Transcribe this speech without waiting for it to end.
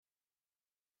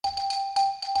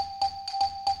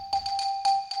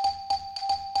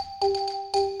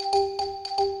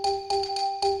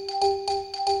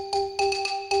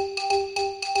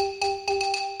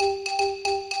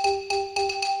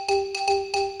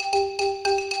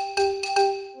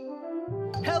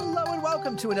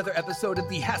to another episode of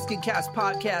the HaskinCast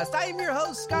podcast. I am your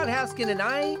host, Scott Haskin, and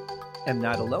I am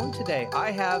not alone today.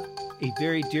 I have a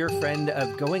very dear friend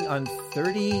of going on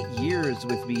 30 years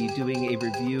with me doing a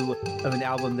review of an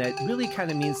album that really kind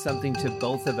of means something to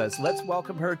both of us. Let's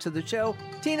welcome her to the show.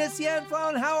 Tina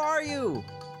Cianflone, how are you?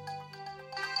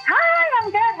 Hi,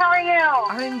 I'm good. How are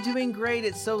you? I'm doing great.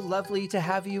 It's so lovely to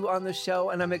have you on the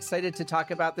show, and I'm excited to talk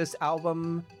about this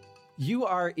album. You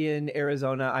are in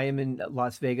Arizona. I am in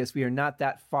Las Vegas. We are not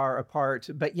that far apart,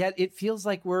 but yet it feels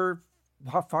like we're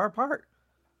far apart.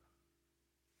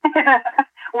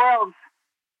 Worlds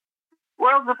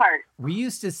apart. We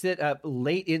used to sit up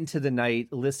late into the night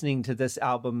listening to this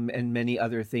album and many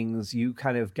other things. You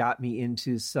kind of got me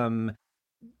into some,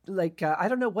 I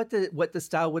don't know what the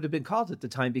style would have been called at the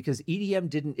time because EDM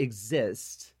didn't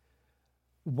exist.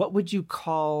 What would you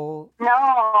call?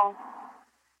 No.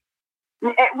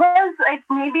 It was like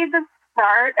maybe the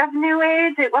start of New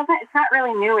Age. It's not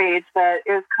really New Age, but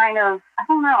it was kind of, I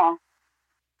don't know.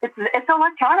 It's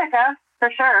electronica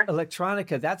for sure.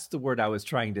 Electronica, that's the word I was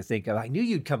trying to think of. I knew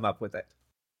you'd come up with it.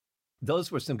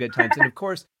 Those were some good times. And of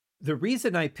course, the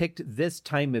reason I picked this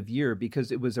time of year,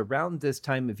 because it was around this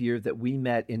time of year that we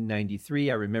met in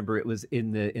 93. I remember it was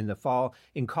in the fall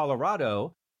in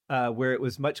Colorado, where it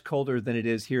was much colder than it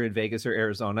is here in Vegas or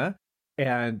Arizona.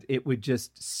 And it would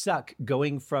just suck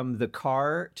going from the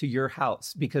car to your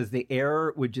house because the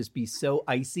air would just be so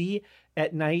icy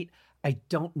at night. I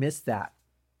don't miss that.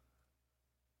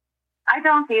 I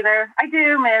don't either. I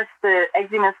do miss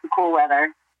the cool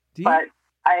weather, but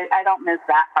I don't miss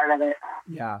that part of it.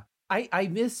 Yeah. I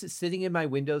miss sitting in my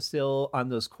windowsill on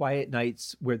those quiet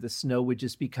nights where the snow would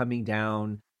just be coming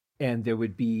down and there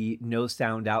would be no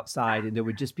sound outside and there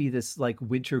would just be this like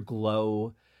winter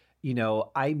glow. You know,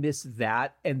 I miss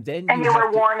that. And then you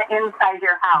were warm inside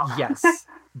your house. Yes.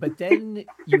 But then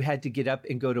you had to get up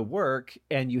and go to work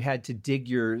and you had to dig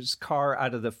your car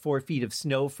out of the 4 feet of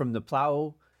snow from the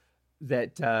plow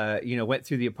that, went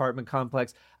through the apartment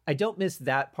complex. I don't miss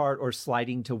that part or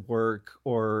sliding to work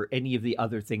or any of the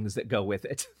other things that go with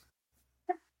it.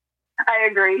 I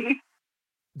agree.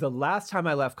 The last time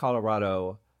I left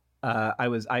Colorado,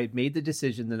 I made the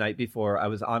decision the night before. I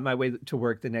was on my way to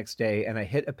work the next day and I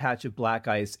hit a patch of black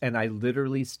ice and I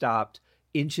literally stopped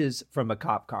inches from a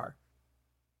cop car.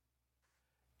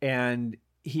 And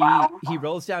he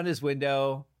rolls down his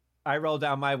window. I roll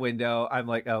down my window. I'm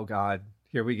like, oh God,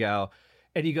 here we go.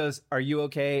 And he goes, are you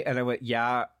okay? And I went,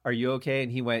 yeah. Are you okay?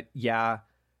 And he went, yeah.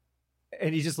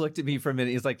 And he just looked at me for a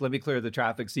minute. He's like, let me clear the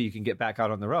traffic so you can get back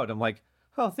out on the road. I'm like,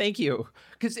 oh, thank you.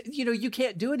 Because, you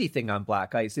can't do anything on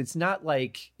black ice. It's not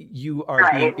like you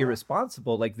are being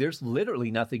irresponsible. Like, there's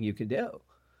literally nothing you can do.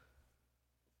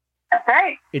 That's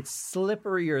right. It's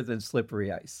slipperier than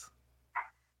slippery ice.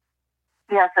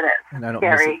 Yes, it is. And I don't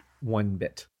miss it one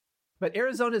bit. But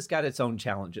Arizona's got its own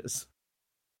challenges.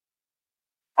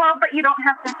 Well, but you don't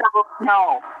have to shovel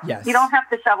snow. Yes. You don't have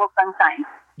to shovel sunshine.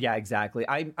 Yeah, exactly.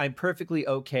 I'm perfectly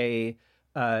okay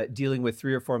dealing with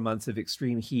 3 or 4 months of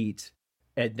extreme heat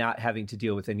and not having to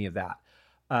deal with any of that.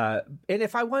 And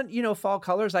if I want, fall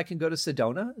colors, I can go to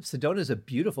Sedona. Sedona is a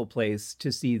beautiful place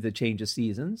to see the change of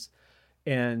seasons.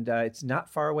 And it's not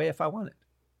far away if I want it.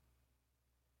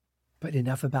 But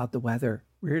enough about the weather.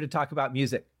 We're here to talk about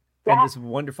music and this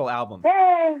wonderful album.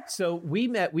 Yay! So we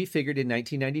figured in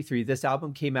 1993. This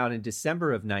album came out in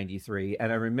December of 93.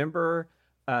 And I remember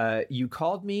you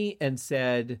called me and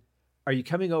said, are you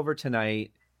coming over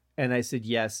tonight? And I said,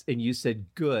 yes. And you said,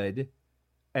 good.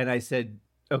 And I said,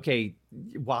 okay,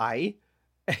 why?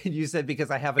 And you said, because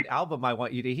I have an album I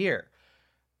want you to hear.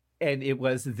 And it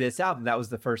was this album. That was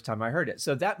the first time I heard it.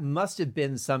 So that must have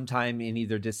been sometime in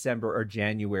either December or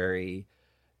January,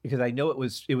 because I know it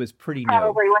was pretty new.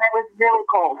 Probably when it was really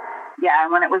cold. Yeah,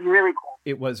 when it was really cold.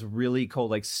 It was really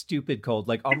cold, like stupid cold,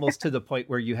 like almost to the point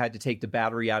where you had to take the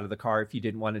battery out of the car if you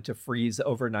didn't want it to freeze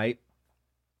overnight,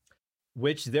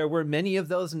 which there were many of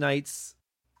those nights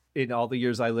in all the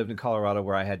years I lived in Colorado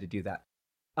where I had to do that.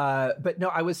 But no,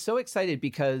 I was so excited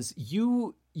because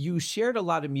you shared a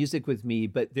lot of music with me,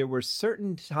 but there were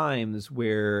certain times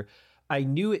where I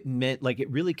knew it meant like it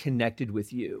really connected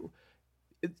with you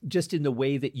just in the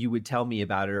way that you would tell me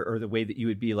about it or the way that you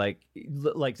would be like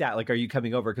that. Like, are you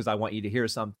coming over? Because I want you to hear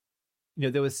some,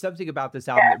 there was something about this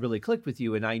album that really clicked with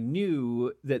you. And I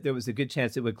knew that there was a good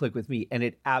chance it would click with me. And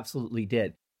it absolutely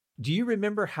did. Do you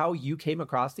remember how you came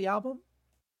across the album?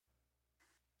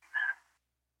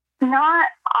 Not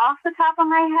off the top of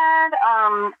my head.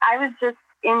 I was just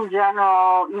in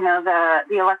general, the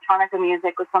electronica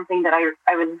music was something that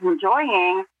I was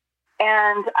enjoying.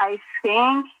 And I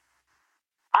think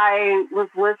I was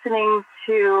listening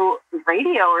to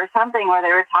radio or something where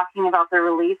they were talking about the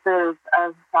release of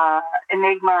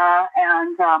Enigma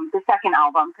and the second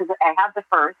album, because I had the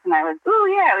first and I was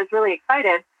really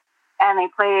excited. And they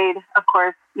played, of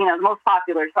course, the most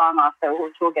popular song also,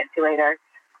 which we'll get to later.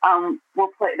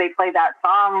 They played that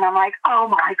song and I'm like, oh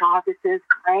my God, this is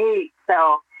great.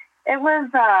 So it was,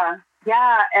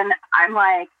 and I'm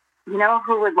like,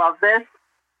 who would love this?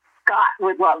 Scott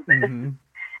would love this. Mm-hmm.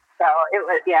 So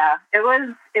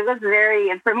it was very,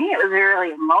 and for me, it was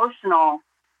really emotional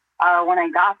when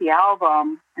I got the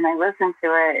album and I listened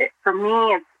to it. For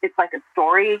me, it's like a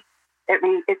story.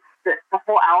 It's the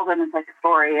whole album is like a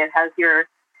story. It has your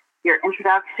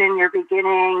introduction, your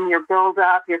beginning, your build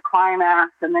up, your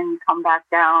climax, and then you come back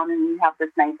down and you have this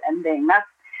nice ending. That's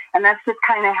just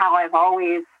kind of how I've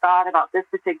always thought about this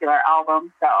particular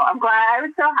album. So I'm glad. I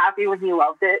was so happy when he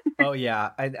loved it. Oh yeah,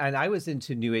 and I was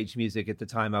into New Age music at the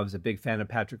time. I was a big fan of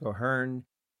Patrick O'Hearn,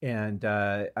 and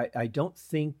I don't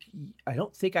think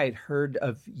I had heard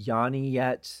of Yanni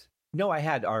yet. No, I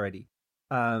had already,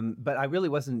 but I really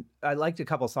wasn't. I liked a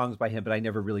couple songs by him, but I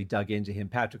never really dug into him.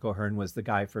 Patrick O'Hearn was the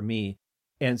guy for me,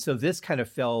 and so this kind of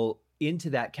fell into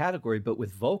that category, but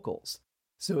with vocals.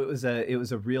 So it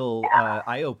was a real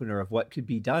eye opener of what could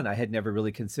be done. I had never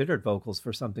really considered vocals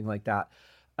for something like that.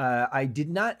 I did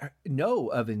not know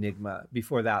of Enigma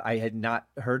before that. I had not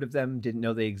heard of them, didn't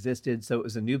know they existed. So it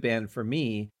was a new band for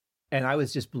me, and I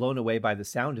was just blown away by the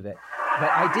sound of it.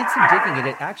 But I did some digging, and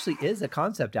it actually is a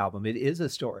concept album. It is a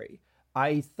story.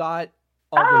 I thought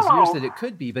all those years that it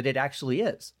could be, but it actually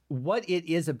is. What it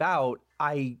is about,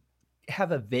 I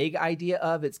have a vague idea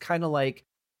of. It's kind of like,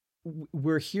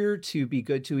 we're here to be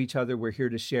good to each other. We're here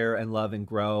to share and love and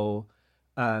grow,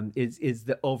 is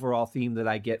the overall theme that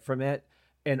I get from it.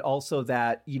 And also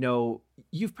that,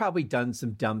 you've probably done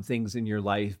some dumb things in your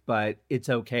life, but it's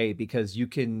okay because you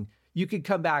can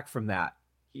come back from that.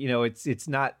 It's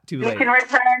not too late. You can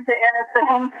return to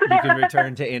innocence. You can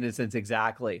return to innocence.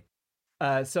 Exactly.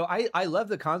 So I love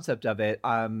the concept of it.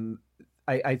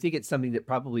 I think it's something that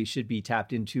probably should be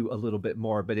tapped into a little bit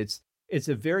more, but it's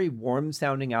a very warm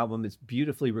sounding album. It's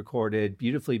beautifully recorded,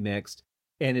 beautifully mixed.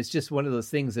 And it's just one of those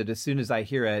things that as soon as I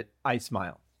hear it, I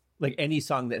smile. Like any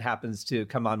song that happens to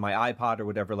come on my iPod or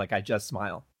whatever, like I just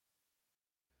smile.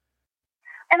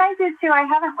 And I did too. I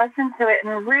haven't listened to it in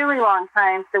a really long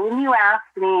time. So when you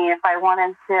asked me if I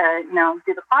wanted to,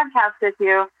 do the podcast with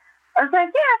you, I was like,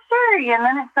 yeah, sure. And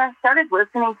then I started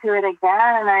listening to it again.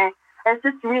 And I was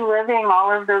just reliving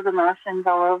all of those emotions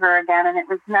all over again. And it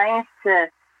was nice to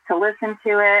listen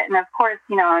to it. And of course,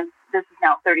 this is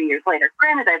now 30 years later.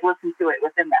 Granted, I've listened to it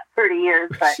within that 30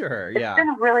 years, but sure, yeah. It's been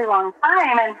a really long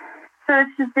time. And so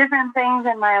it's just different things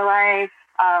in my life.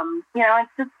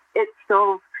 It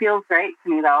still feels great to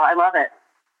me though. I love it.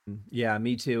 Yeah,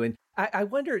 me too. And I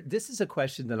wonder, this is a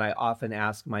question that I often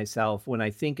ask myself when I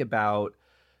think about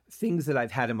things that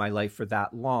I've had in my life for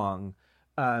that long.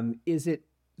 Is it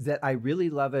that I really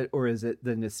love it, or is it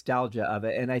the nostalgia of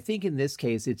it? And I think in this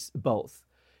case, it's both.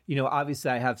 Obviously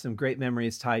I have some great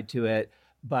memories tied to it,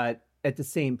 but at the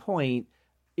same point,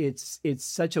 it's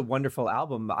such a wonderful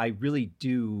album. I really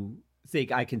do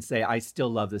think I can say I still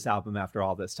love this album after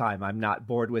all this time. I'm not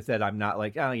bored with it. I'm not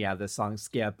like, oh yeah, this song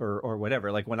skip or whatever.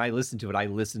 Like when I listen to it, I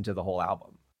listen to the whole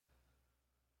album.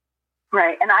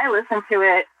 Right. And I listen to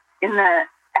it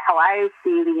how I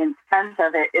see the intent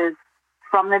of it is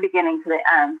from the beginning to the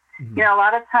end. Mm-hmm. A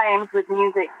lot of times with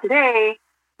music today,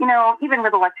 even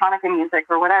with electronica music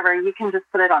or whatever, you can just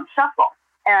put it on shuffle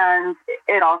and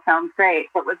it all sounds great.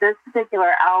 But with this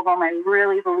particular album, I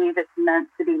really believe it's meant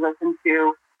to be listened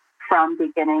to from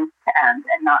beginning to end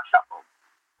and not shuffled.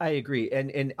 I agree.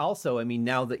 And also, I mean,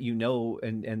 now that you know,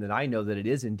 and that I know that it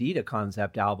is indeed a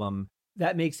concept album,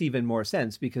 that makes even more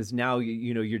sense because now,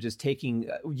 you're just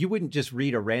you wouldn't just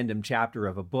read a random chapter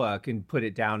of a book and put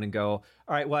it down and go,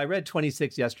 all right, well, I read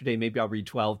 26 yesterday. Maybe I'll read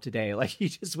 12 today. Like you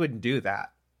just wouldn't do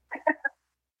that.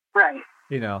 Right.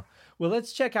 Well,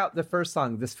 let's check out the first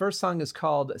song. This first song is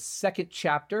called Second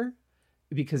Chapter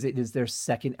because it is their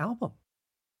second album.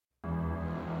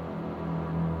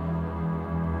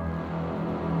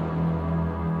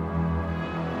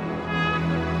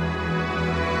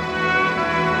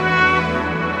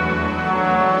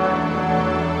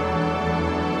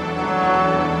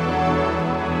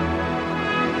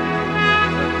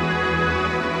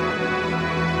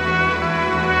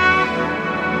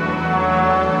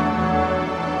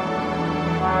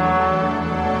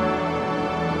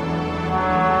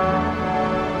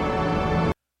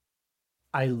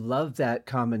 I love that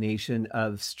combination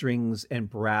of strings and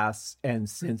brass and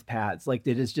synth pads. Like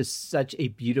it is just such a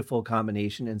beautiful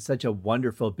combination and such a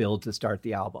wonderful build to start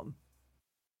the album.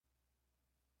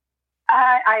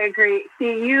 I agree.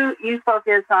 See, you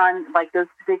focus on like those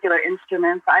particular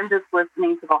instruments. I'm just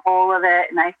listening to the whole of it,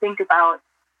 and I think about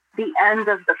the end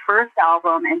of the first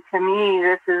album, and to me,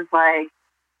 this is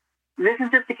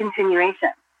just a continuation.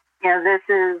 You know, this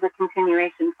is a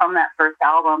continuation from that first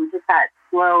album, just that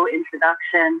slow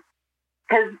introduction.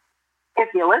 Because if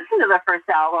you listen to the first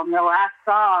album, the last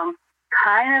song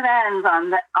kind of ends on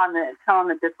the tone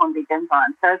that this one begins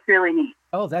on. So it's really neat.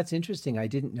 Oh, that's interesting. I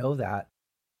didn't know that.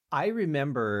 I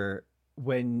remember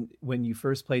when you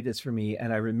first played this for me,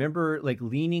 and I remember like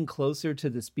leaning closer to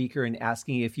the speaker and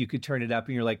asking if you could turn it up,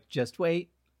 and you're like, just wait.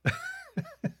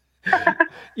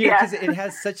 Because it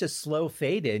has such a slow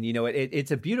fade in,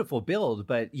 it's a beautiful build,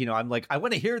 but I'm like, I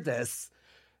want to hear this.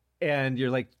 And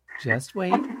you're like, just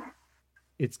wait.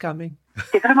 It's coming.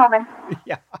 Give it a moment.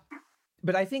 Yeah.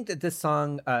 But I think that this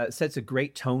song sets a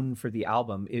great tone for the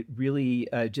album. It really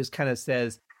just kind of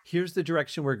says, here's the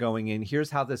direction we're going in. Here's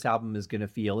how this album is going to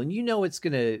feel. And it's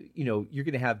going to, you're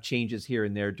going to have changes here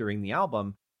and there during the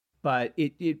album. But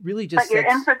it really just But you're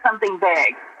in for something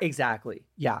big. Exactly.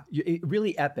 Yeah.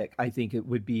 Really epic, I think it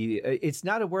would be. It's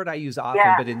not a word I use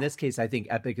often, but in this case, I think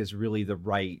epic is really the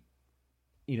right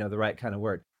kind of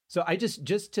word. So I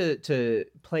just to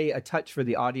play a touch for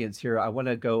the audience here, I want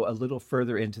to go a little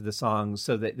further into the song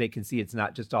so that they can see it's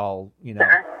not just all,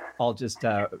 all just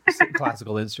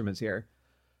classical instruments here.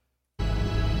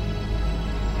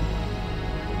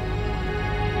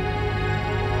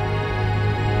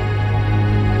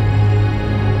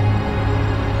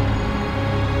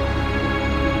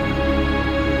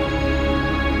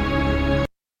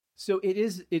 So it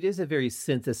is a very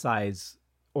synthesize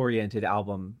oriented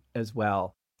album as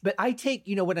well. But I take,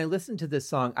 when I listen to this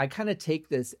song, I kind of take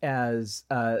this as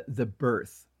the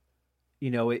birth.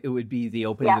 It would be the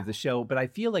opening of the show, but I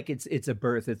feel like it's a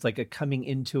birth. It's like a coming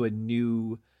into a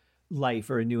new life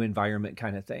or a new environment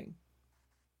kind of thing.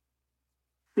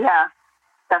 Yeah,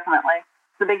 definitely.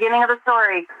 The beginning of the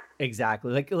story.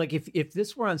 Exactly. Like if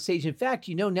this were on stage, in fact,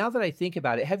 now that I think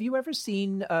about it, have you ever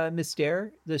seen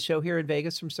Mystère, the show here in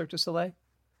Vegas from Cirque du Soleil?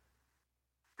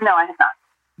 No, I have not.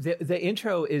 The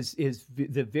intro is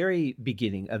the very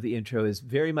beginning of the intro is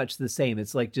very much the same.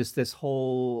 It's like just this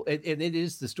whole, and it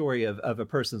is the story of a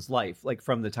person's life, like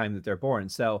from the time that they're born.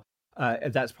 So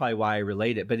that's probably why I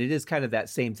relate it. But it is kind of that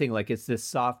same thing. Like it's this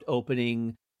soft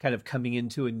opening, kind of coming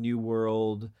into a new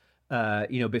world.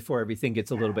 Before everything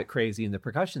gets a little bit crazy and the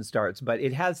percussion starts, but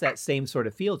it has that same sort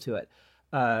of feel to it,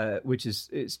 which is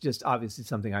it's just obviously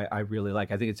something I really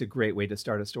like. I think it's a great way to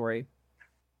start a story.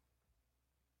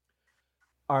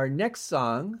 Our next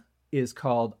song is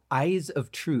called Eyes of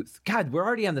Truth. God, we're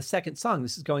already on the second song.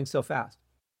 This is going so fast.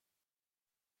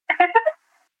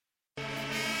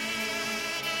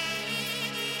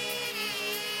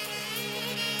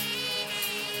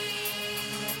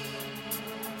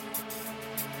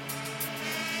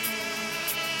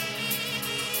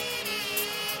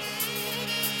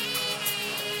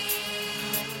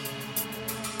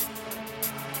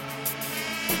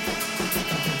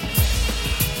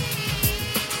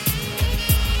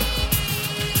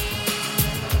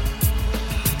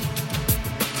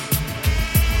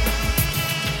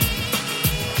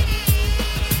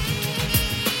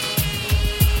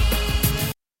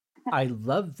 I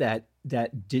love that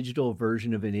digital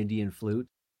version of an Indian flute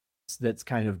that's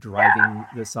kind of driving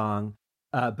the song.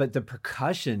 But the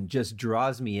percussion just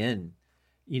draws me in.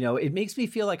 It makes me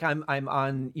feel like I'm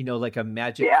on, like a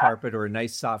magic carpet or a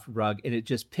nice soft rug, and it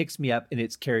just picks me up and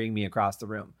it's carrying me across the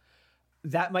room.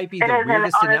 That might be the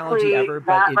weirdest analogy ever,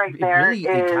 but it really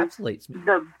encapsulates me.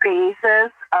 The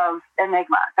basis of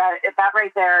Enigma. That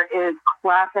right there is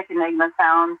classic Enigma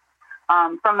sound.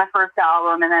 From the first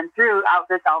album, and then throughout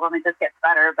this album, it just gets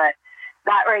better. But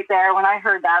that right there, when I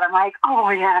heard that, I'm like, oh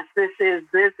yes, this is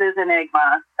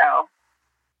Enigma. So,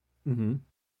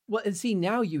 Well, and see,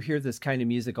 now you hear this kind of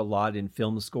music a lot in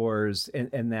film scores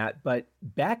and that, but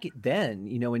back then,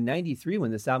 in '93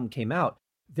 when this album came out,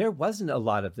 there wasn't a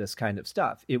lot of this kind of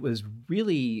stuff. It was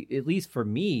really, at least for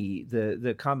me,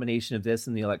 the combination of this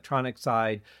and the electronic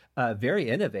side, very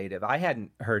innovative. I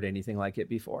hadn't heard anything like it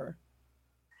before.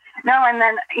 No, and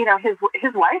then,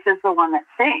 his wife is the one that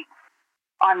sings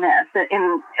on this.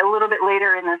 In a little bit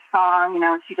later in this song,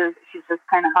 she's just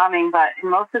kind of humming, but in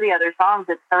most of the other songs,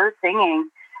 it's her singing,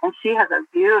 and she has a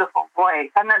beautiful voice.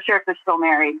 I'm not sure if they're still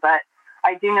married, but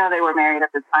I do know they were married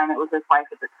at the time. It was his wife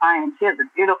at the time, and she has a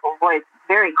beautiful voice,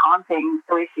 very haunting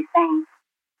the way she sings.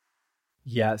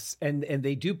 Yes, and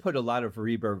they do put a lot of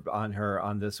reverb on her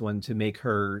on this one to make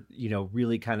her,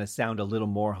 really kind of sound a little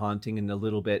more haunting and a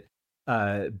little bit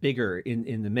bigger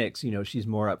in the mix. She's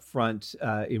more up front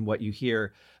in what you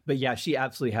hear. But yeah, she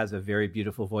absolutely has a very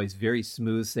beautiful voice, very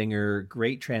smooth singer,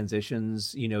 great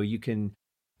transitions. You can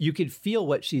feel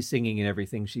what she's singing in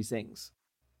everything she sings,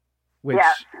 which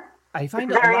Yeah, I it's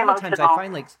find a very lot of times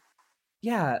emotional.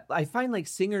 I find like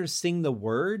singers sing the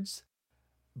words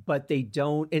but they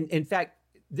don't. And in fact,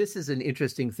 this is an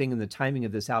interesting thing in the timing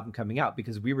of this album coming out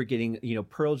because we were getting,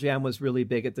 Pearl Jam was really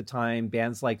big at the time,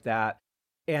 bands like that.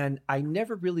 And I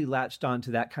never really latched on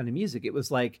to that kind of music. It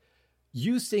was like,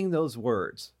 you sing those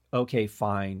words. Okay,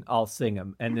 fine, I'll sing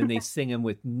them. And then they sing them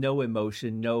with no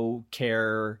emotion, no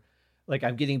care. Like,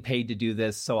 I'm getting paid to do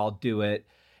this, so I'll do it.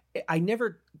 I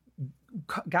never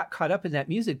got caught up in that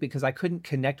music because I couldn't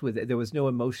connect with it. There was no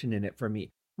emotion in it for me.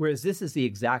 Whereas this is the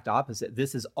exact opposite.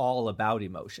 This is all about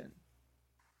emotion.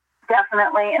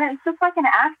 Definitely. And it's just like an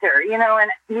actor,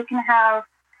 and you can have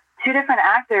two different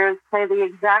actors play the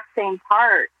exact same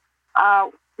part.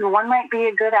 One might be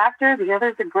a good actor, the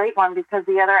other's a great one because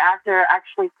the other actor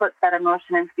actually puts that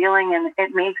emotion and feeling and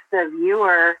it makes the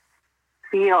viewer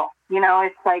feel.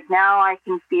 It's like now I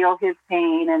can feel his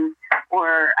pain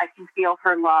or I can feel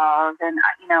her love. And,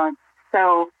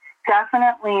 so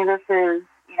definitely this is,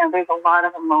 there's a lot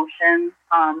of emotion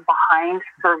behind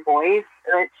her voice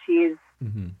that she's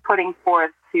putting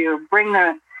forth to bring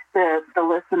the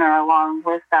listener along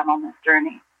with them on this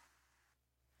journey.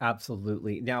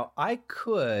 Absolutely. Now, I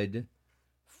could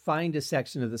find a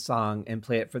section of the song and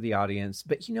play it for the audience,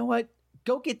 but you know what?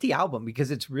 Go get the album because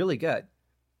it's really good.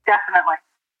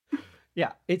 Definitely.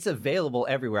 Yeah, it's available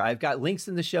everywhere. I've got links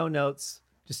in the show notes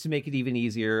just to make it even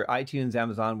easier. iTunes,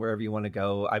 Amazon, wherever you want to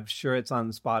go. I'm sure it's on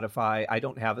Spotify. I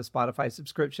don't have a Spotify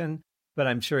subscription, but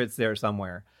I'm sure it's there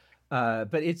somewhere. But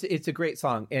it's a great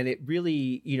song. And it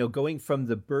really, going from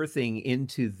the birthing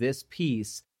into this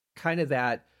piece, kind of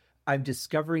that I'm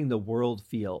discovering the world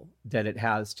feel that it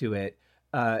has to it,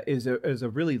 is a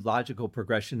really logical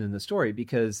progression in the story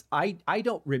because I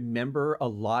don't remember a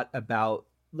lot about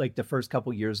like the first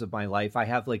couple years of my life. I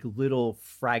have like little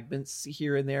fragments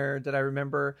here and there that I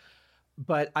remember,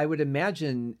 but I would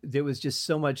imagine there was just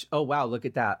so much, oh wow, look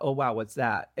at that. Oh wow, what's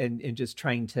that? And just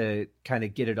trying to kind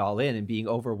of get it all in and being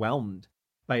overwhelmed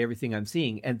by everything I'm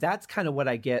seeing. And that's kind of what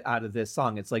I get out of this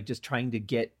song. It's like just trying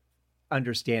to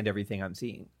understand everything I'm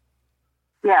seeing.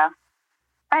 Yeah.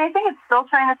 I think it's still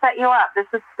trying to set you up. This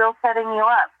is still setting you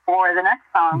up for the next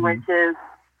song, which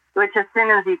as soon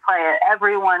as you play it,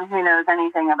 everyone who knows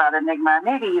anything about Enigma,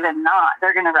 maybe even not,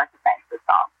 they're going to recognize this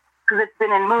song because it's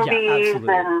been in movies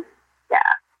and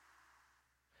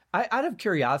Out of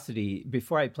curiosity,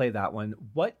 before I play that one,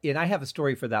 and I have a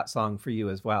story for that song for you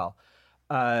as well.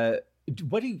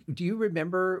 What do you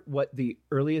remember what the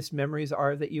earliest memories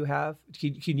are that you have?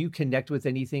 Can you connect with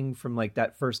anything from like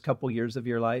that first couple years of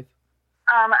your life?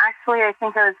 Actually, I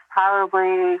think I was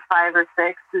probably 5 or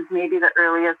 6 is maybe the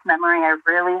earliest memory I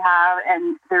really have.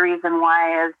 And the reason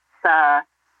why is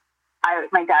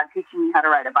my dad teaching me how to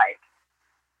ride a bike.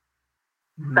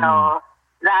 So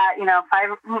that,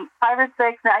 5 or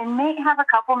 6, I may have a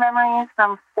couple memories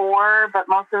from 4, but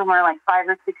most of them are like 5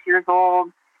 or 6 years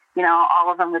old. All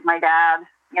of them with my dad,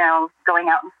 going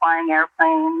out and flying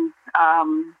airplanes,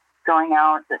 going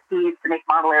out to he used to make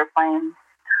model airplanes.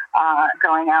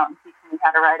 Going out and teaching me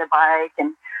how to ride a bike.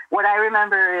 And what I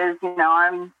remember is,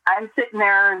 I'm sitting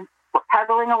there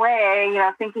pedaling away,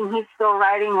 thinking he's still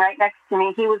riding right next to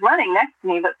me. He was running next to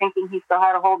me, but thinking he still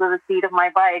had a hold of the seat of my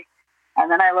bike.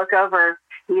 And then I look over,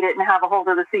 he didn't have a hold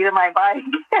of the seat of my bike,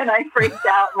 and I freaked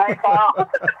out and I fell.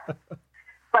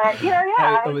 But,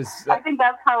 I think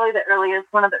that's probably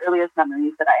one of the earliest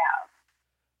memories that I have.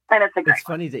 And it's a great It's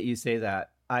funny that you say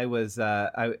that. I was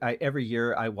I every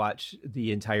year I watch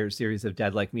the entire series of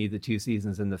Dead Like Me, the 2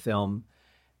 seasons in the film,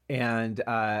 and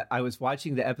I was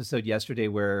watching the episode yesterday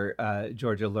where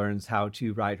Georgia learns how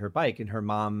to ride her bike, and her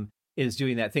mom is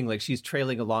doing that thing like she's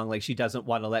trailing along like she doesn't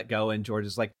want to let go, and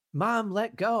Georgia's like, "Mom,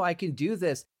 let go, I can do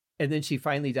this," and then she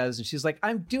finally does, and she's like,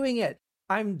 I'm doing it,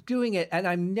 and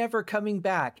I'm never coming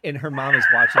back, and her mom is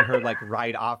watching her like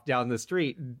ride off down the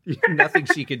street, nothing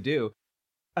she could do.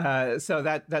 So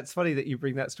that's funny that you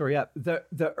bring that story up.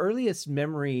 The earliest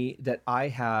memory that I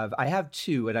have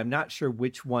 2, and I'm not sure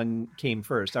which one came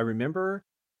first. I remember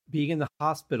being in the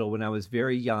hospital when I was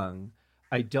very young.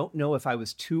 I don't know if I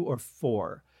was 2 or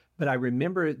 4, but I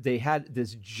remember they had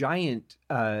this giant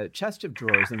chest of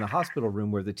drawers in the hospital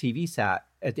room where the TV sat.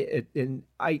 And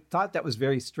I thought that was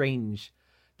very strange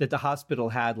that the hospital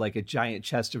had like a giant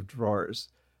chest of drawers.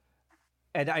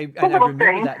 And I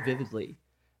remember that vividly.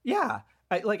 Yeah.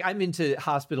 I'm into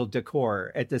hospital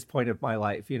decor at this point of my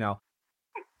life,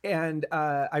 And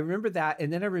I remember that.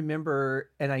 And then I remember,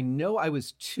 and I know I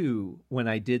was 2 when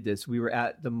I did this. We were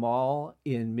at the mall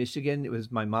in Michigan. It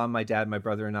was my mom, my dad, my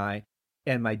brother, and I.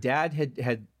 And my dad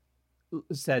had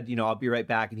said, I'll be right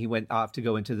back. And he went off to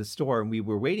go into the store, and we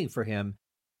were waiting for him.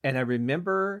 And I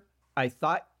remember I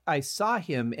thought I saw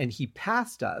him and he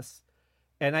passed us.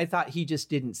 And I thought he just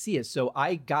didn't see us. So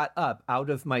I got up out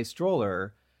of my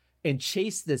stroller and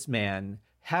chased this man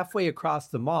halfway across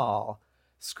the mall,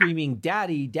 screaming,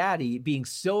 "Daddy, Daddy," being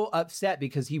so upset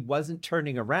because he wasn't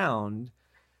turning around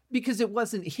because it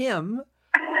wasn't him.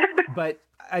 But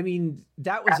I mean,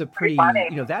 that was a pretty,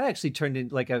 that actually turned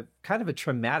into like a kind of a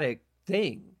traumatic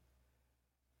thing,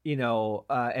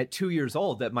 at 2 years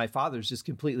old, that my father's just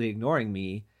completely ignoring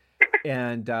me.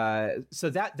 And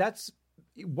so that's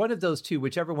one of those two,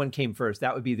 whichever one came first,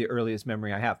 that would be the earliest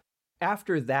memory I have.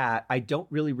 After that, I don't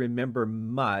really remember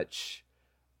much.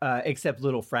 Except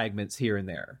little fragments here and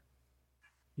there,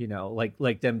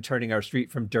 like them turning our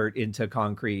street from dirt into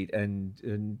concrete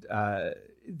and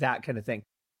that kind of thing.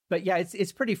 But yeah,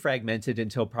 it's pretty fragmented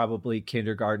until probably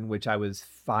kindergarten, which I was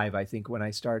 5, I think, when I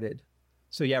started.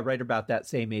 So yeah, right about that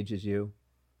same age as you.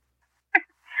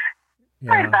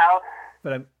 Yeah. Right about.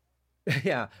 But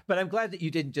I'm glad that you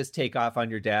didn't just take off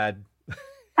on your dad,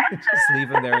 just leave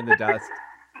him there in the dust.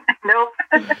 Nope.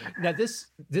 Now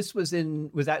was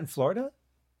that in Florida?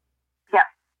 Yeah.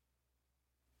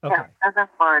 Okay. Yeah, that's in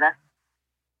Florida.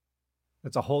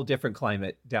 That's a whole different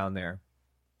climate down there.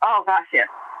 Oh gosh, yes.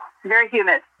 Very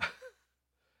humid.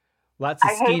 Lots of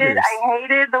skeeters. I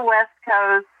hated the West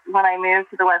Coast when I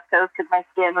moved to the West Coast because my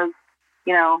skin was,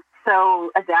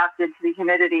 so adapted to the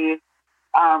humidity.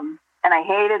 And I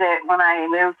hated it when I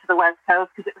moved to the West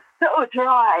Coast because it was so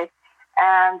dry.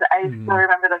 And I still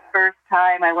remember the first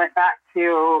time I went back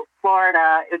to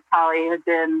Florida, it probably had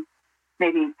been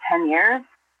maybe 10 years.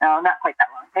 No, not quite that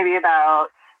long. Maybe about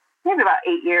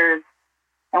 8 years.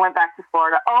 I went back to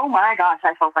Florida. Oh my gosh,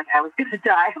 I felt like I was going to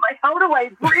die. I'm like, how do I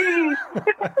breathe?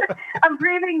 I'm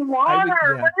breathing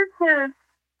water. What is this?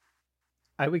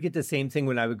 I would get the same thing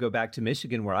when I would go back to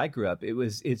Michigan where I grew up.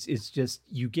 It's just,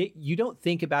 you don't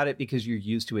think about it because you're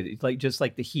used to it. It's just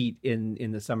like the heat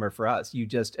in the summer for us. You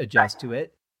just adjust to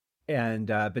it. And,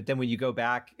 but then when you go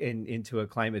back into a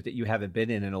climate that you haven't been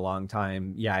in a long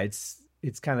time, yeah,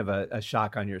 it's kind of a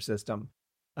shock on your system.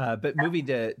 But moving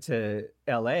to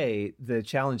LA, the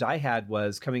challenge I had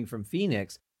was coming from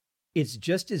Phoenix. It's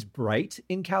just as bright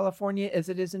in California as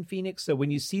it is in Phoenix. So when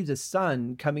you see the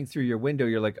sun coming through your window,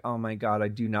 you're like, oh my God, I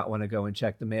do not want to go and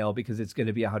check the mail because it's going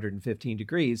to be 115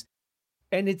 degrees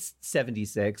and it's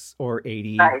 76 or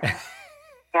 80. Right.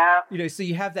 Yeah. So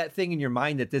you have that thing in your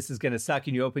mind that this is going to suck,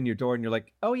 and you open your door and you're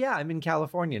like, oh yeah, I'm in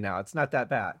California now. It's not that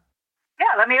bad.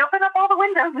 Yeah. Let me open up all the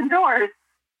windows and doors.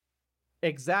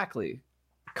 Exactly.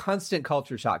 Constant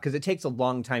culture shock, because it takes a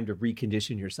long time to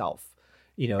recondition yourself,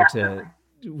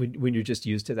 when you're just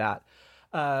used to that.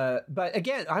 But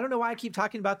again, I don't know why I keep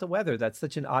talking about the weather. That's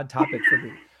such an odd topic for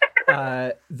me.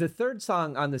 The third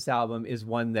song on this album is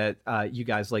one that you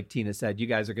guys, like Tina said, you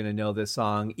guys are going to know this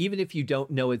song. Even if you don't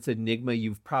know it's Enigma,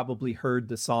 you've probably heard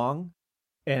the song,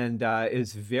 and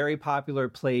is very popular,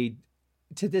 played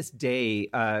to this day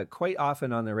quite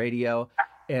often on the radio.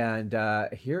 And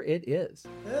here it is.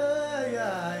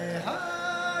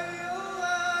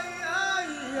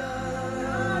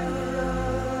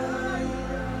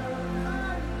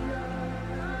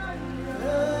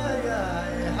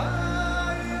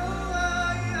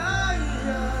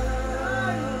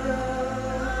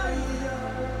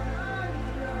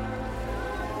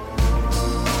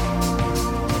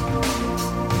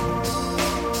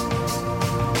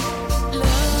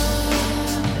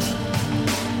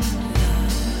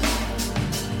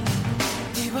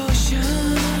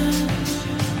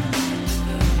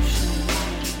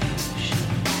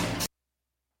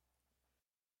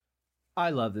 I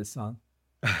love this song.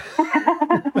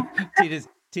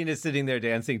 Tina's sitting there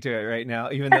dancing to it right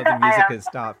now, even though the music has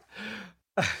stopped.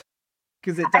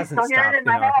 Because it doesn't I still stop hear it in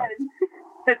my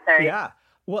head. Sorry. Yeah.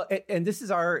 Well, and this is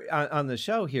our on the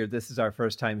show here. This is our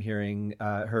first time hearing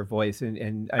her voice,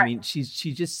 and I mean, she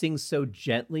just sings so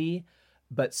gently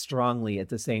but strongly at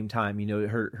the same time.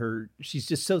 She's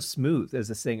just so smooth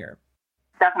as a singer.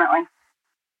 Definitely.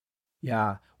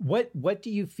 Yeah. What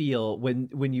do you feel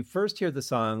when you first hear the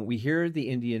song? We hear the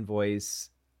Indian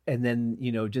voice, and then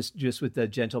just with the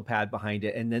gentle pad behind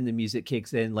it, and then the music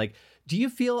kicks in. Like, do you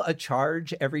feel a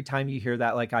charge every time you hear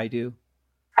that, like I do?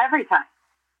 Every time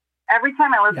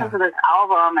I listen to this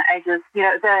album, I just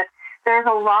there's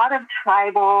a lot of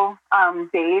tribal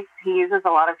bass. He uses a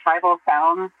lot of tribal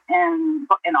sounds in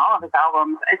all of his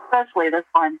albums, especially this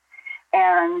one.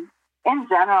 And in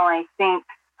general, I think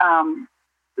that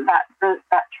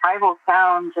tribal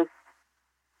sound just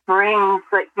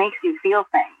makes you feel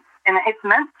things, and it's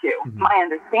meant to. Mm-hmm. My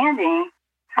understanding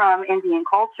from Indian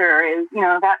culture is,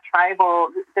 that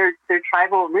their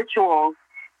tribal rituals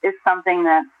is something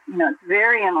that, it's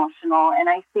very emotional. And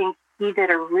I think he did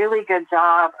a really good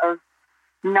job of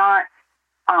not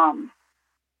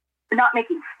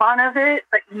making fun of it,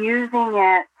 but using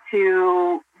it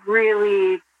to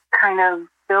really kind of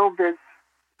build this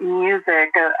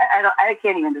music. I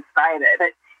can't even describe it,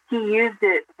 but he used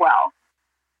it well.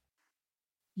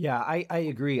 Yeah, I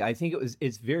agree. I think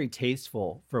it's very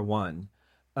tasteful, for one.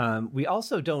 We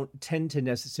also don't tend to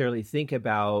necessarily think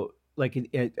about like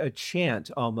a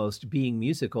chant almost being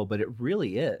musical, but it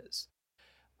really is.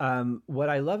 What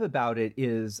I love about it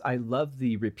is I love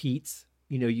the repeats.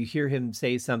 You hear him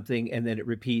say something and then it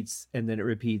repeats and then it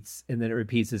repeats and then it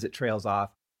repeats as it trails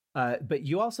off. But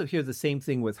you also hear the same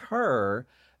thing with her,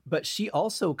 but she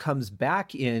also comes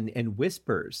back in and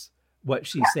whispers what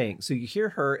she's saying. So you hear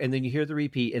her and then you hear the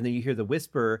repeat and then you hear the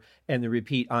whisper and the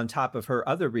repeat on top of her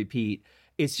other repeat.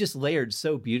 It's just layered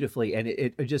so beautifully, and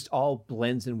it just all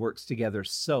blends and works together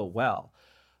so well.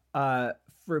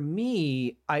 For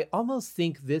me, I almost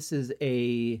think this is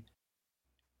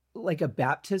like a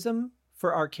baptism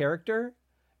for our character,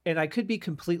 and I could be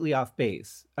completely off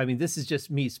base. I mean, this is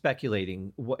just me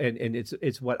speculating, and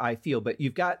it's what I feel. But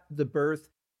you've got the birth,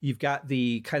 you've got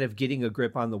the kind of getting a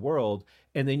grip on the world,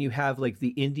 and then you have like the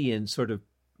Indian sort of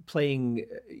playing,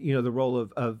 the role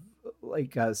of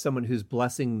like someone who's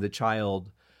blessing the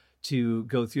child to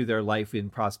go through their life in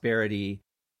prosperity.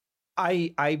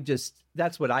 I just,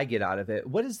 that's what I get out of it.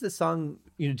 What is the song?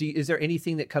 Is there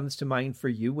anything that comes to mind for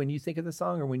you when you think of the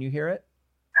song or when you hear it?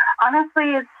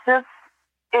 Honestly, it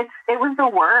was the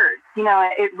words.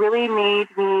 It really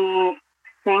made me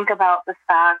think about the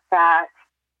fact that,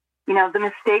 the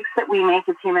mistakes that we make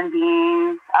as human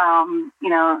beings,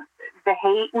 the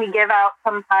hate we give out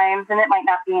sometimes, and it might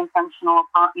not be intentional,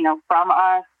 from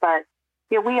us, but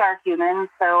we are humans,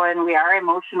 and we are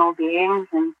emotional beings,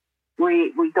 and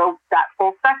we go that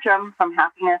full spectrum from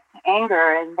happiness to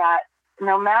anger, and that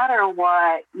no matter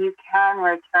what, you can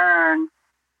return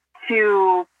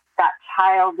to that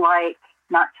childlike,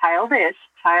 not childish,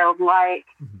 childlike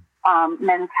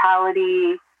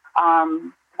mentality,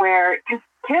 where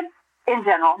kids in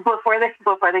general, before they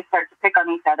start to pick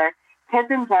on each other, kids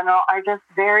in general are just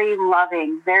very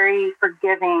loving, very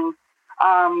forgiving,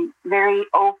 very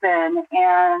open.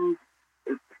 And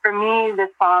for me, this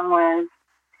song was,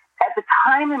 at the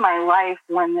time in my life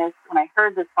when I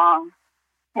heard this song,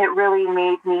 it really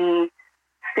made me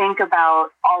think about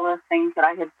all the things that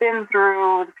I had been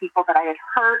through, the people that I had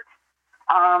hurt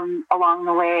along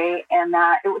the way, and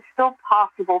that it was still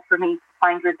possible for me to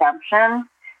find redemption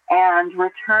and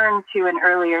return to an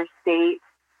earlier state.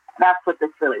 That's what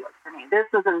this really was for me. This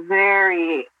is a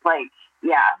very,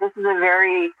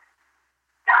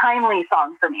 timely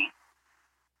song for me.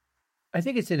 I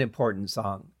think it's an important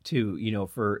song too,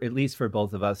 for at least for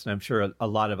both of us. And I'm sure a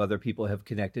lot of other people have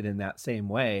connected in that same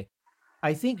way.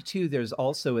 I think too, there's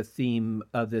also a theme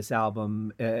of this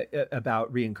album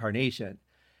about reincarnation.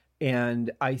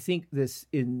 And I think this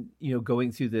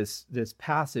going through this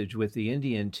passage with the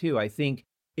Indian too, I think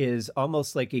is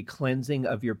almost like a cleansing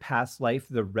of your past life,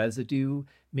 the residue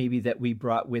maybe that we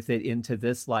brought with it into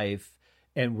this life.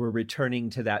 And we're returning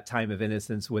to that time of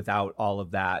innocence without all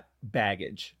of that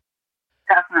baggage.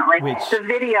 Definitely. The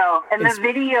video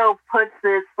puts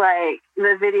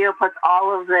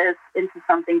all of this into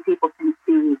something people can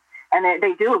see. And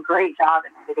they do a great job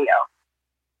in the video.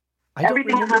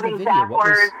 Everything is moving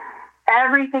backwards.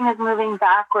 Everything is moving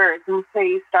backwards. And so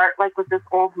you start like with this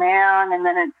old man, and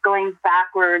then it's going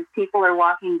backwards. People are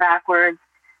walking backwards,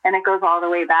 and it goes all the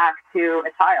way back to a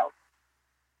child.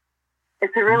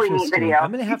 It's a really neat video.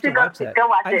 I'm going to have to watch that. Go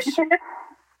watch it.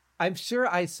 I'm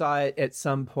sure I saw it at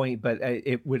some point, but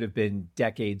it would have been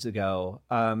decades ago.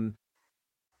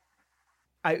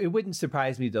 It wouldn't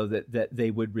surprise me, though, that they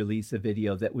would release a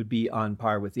video that would be on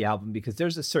par with the album, because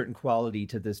there's a certain quality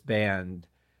to this band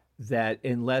that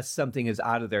unless something is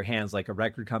out of their hands, like a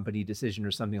record company decision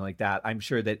or something like that, I'm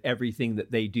sure that everything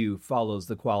that they do follows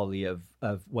the quality of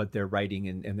what they're writing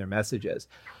and their messages.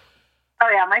 Oh,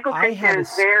 yeah. Michael Crichton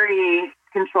is very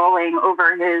controlling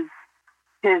over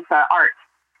his art.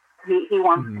 He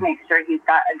wants to make sure he's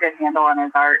got a good handle on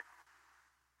his art.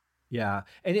 Yeah.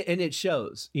 And it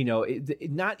shows,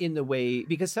 not in the way,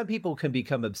 because some people can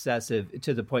become obsessive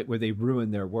to the point where they ruin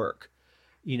their work.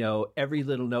 every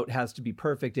little note has to be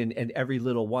perfect and every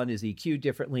little one is EQ'd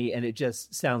differently. And it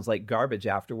just sounds like garbage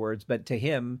afterwards. But to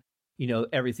him,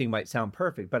 everything might sound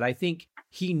perfect. But I think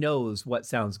he knows what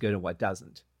sounds good and what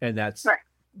doesn't. And that's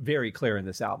very clear in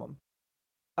this album.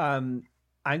 I'm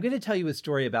going to tell you a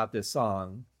story about this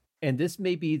song. And this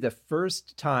may be the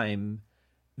first time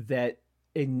that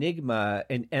Enigma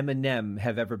and Eminem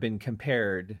have ever been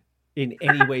compared in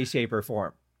any way, shape, or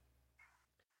form.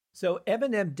 So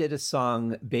Eminem did a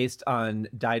song based on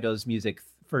Dido's music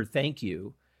for Thank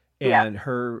You, and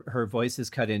her voice is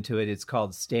cut into it. It's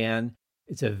called Stan.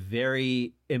 It's a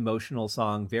very emotional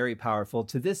song, very powerful.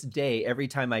 To this day, every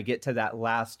time I get to that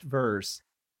last verse,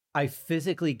 I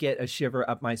physically get a shiver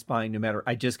up my spine, no matter.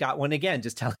 I just got one again,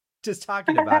 just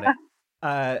talking about it.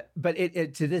 But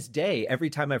it to this day, every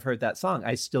time I've heard that song,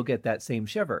 I still get that same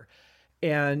shiver.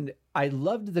 And I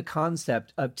loved the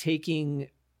concept of taking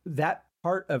that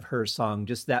part of her song,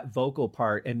 just that vocal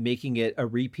part, and making it a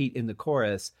repeat in the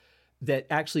chorus that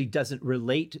actually doesn't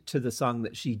relate to the song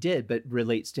that she did, but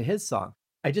relates to his song.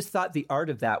 I just thought the art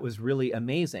of that was really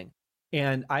amazing.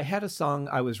 And I had a song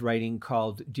I was writing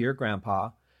called Dear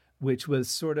Grandpa, which was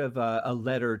sort of a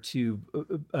letter to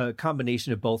a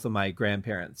combination of both of my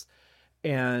grandparents.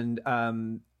 And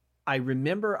I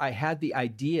remember I had the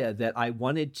idea that I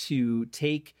wanted to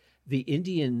take the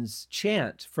Indians'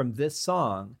 chant from this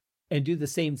song and do the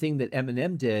same thing that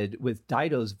Eminem did with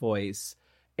Dido's voice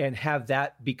and have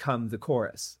that become the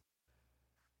chorus.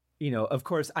 Of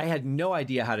course, I had no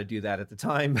idea how to do that at the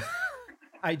time.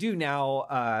 I do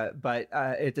now, but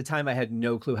at the time I had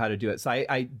no clue how to do it. So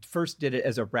I first did it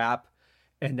as a rap,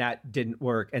 and that didn't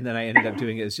work. And then I ended up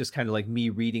doing it as just kind of like me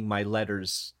reading my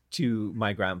letters to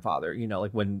my grandfather,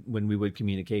 like when we would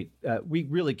communicate. We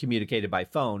really communicated by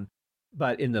phone,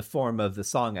 but in the form of the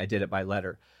song, I did it by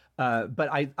letter. But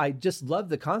I just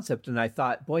loved the concept, and I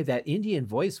thought, boy, that Indian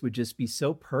voice would just be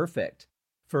so perfect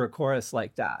for a chorus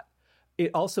like that.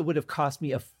 It also would have cost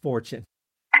me a fortune.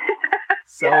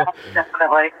 So yeah,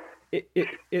 definitely.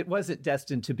 It wasn't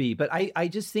destined to be, but I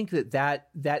just think that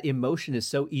emotion is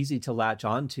so easy to latch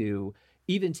onto,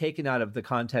 even taken out of the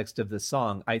context of the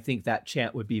song. I think that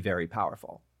chant would be very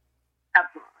powerful.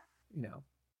 Absolutely.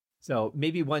 So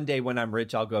maybe one day when I'm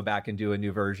rich, I'll go back and do a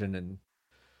new version, and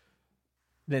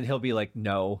then he'll be like,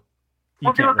 no,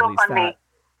 you can't release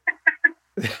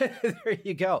that. There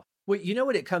you go. Well, you know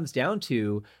what it comes down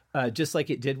to, just like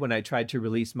it did when I tried to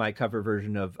release my cover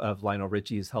version of Lionel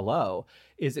Richie's Hello,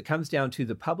 is it comes down to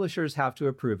the publishers have to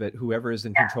approve it, whoever is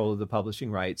in control of the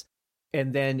publishing rights.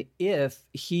 And then if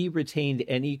he retained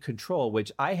any control,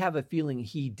 which I have a feeling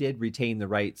he did retain the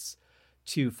rights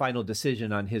to final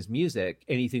decision on his music,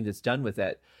 anything that's done with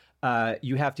it,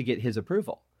 you have to get his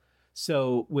approval.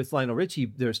 So with Lionel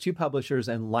Richie, there's two publishers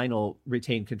and Lionel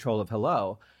retained control of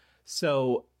Hello.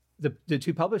 So the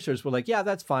two publishers were like, yeah,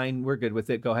 that's fine. We're good with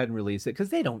it. Go ahead and release it. Cause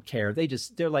they don't care.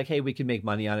 They're like, hey, we can make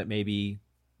money on it. Maybe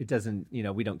it doesn't,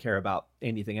 we don't care about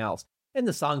anything else. And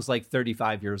the song's like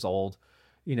 35 years old,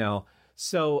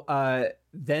 So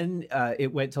then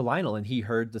it went to Lionel, and he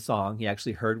heard the song. He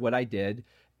actually heard what I did.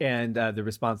 And the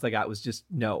response I got was just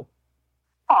no.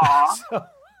 Aww. So,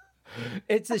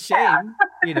 it's a shame,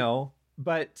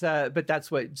 but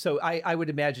that's what, so I would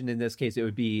imagine in this case, it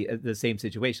would be the same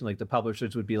situation. Like the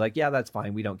publishers would be like, yeah, that's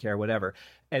fine. We don't care, whatever.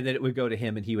 And then it would go to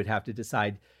him, and he would have to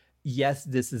decide, yes,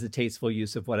 this is a tasteful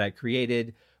use of what I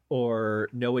created, or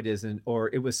no, it isn't. Or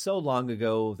it was so long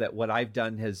ago that what I've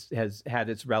done has had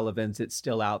its relevance. It's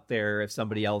still out there. If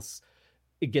somebody else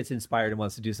gets inspired and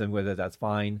wants to do something with it, that's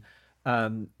fine.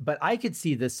 But I could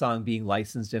see this song being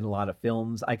licensed in a lot of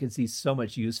films. I could see so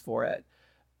much use for it.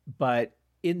 But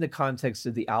in the context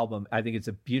of the album, I think it's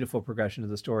a beautiful progression of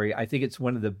the story. I think it's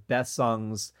one of the best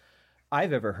songs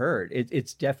I've ever heard.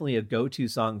 It's definitely a go-to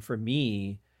song for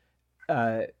me.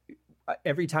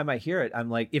 Every time I hear it,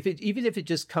 I'm like, even if it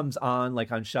just comes on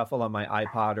like on shuffle on my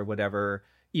iPod or whatever,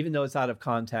 even though it's out of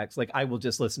context, like I will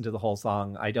just listen to the whole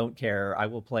song. I don't care. I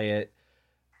will play it.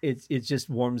 It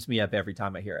just warms me up every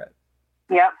time I hear it.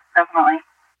 Yep, definitely.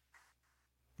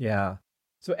 Yeah.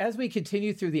 So as we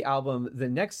continue through the album, the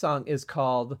next song is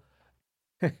called,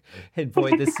 and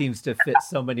boy, this seems to fit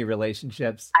so many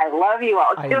relationships. I love you.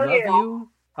 I'll kill you. I love you.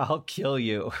 I'll kill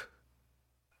you.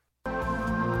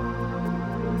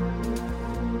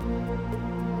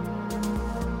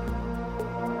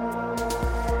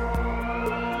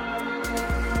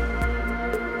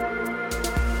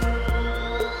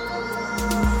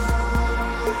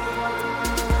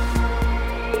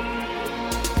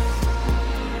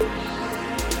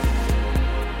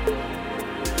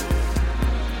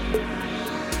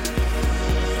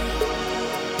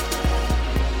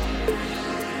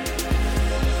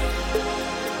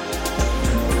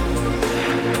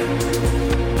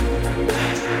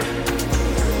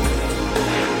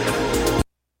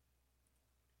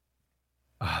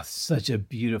 such a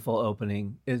beautiful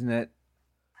opening, isn't it?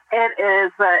 It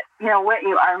is, but what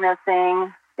you are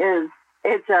missing is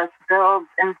it just builds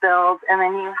and builds, and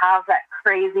then you have that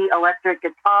crazy electric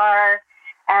guitar,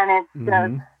 and it's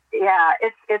just,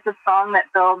 it's a song that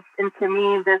builds. And to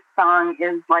me, this song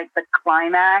is like the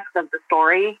climax of the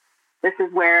story. This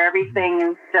is where everything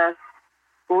is just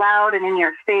loud and in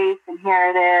your face, and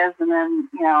here it is, and then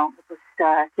just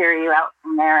carry you out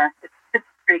from there. It's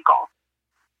pretty cool.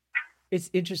 It's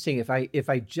interesting. If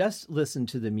I just listen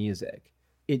to the music,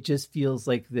 it just feels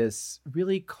like this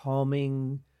really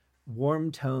calming,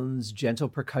 warm tones, gentle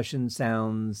percussion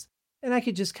sounds, and I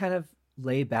could just kind of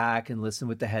lay back and listen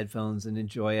with the headphones and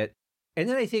enjoy it. And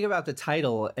then I think about the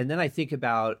title, and then I think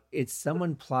about it's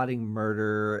someone plotting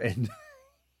murder, and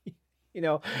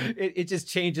it just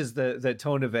changes the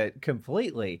tone of it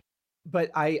completely.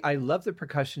 But I love the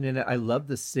percussion in it. I love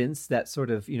the synths, that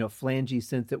sort of flangey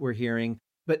synth that we're hearing.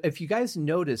 But if you guys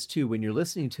notice too, when you're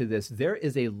listening to this, there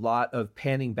is a lot of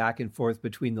panning back and forth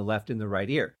between the left and the right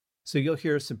ear. So you'll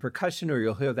hear some percussion, or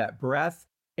you'll hear that breath,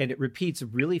 and it repeats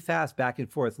really fast back and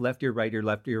forth, left ear, right ear,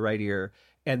 left ear, right ear.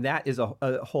 And that is a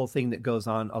whole thing that goes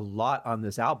on a lot on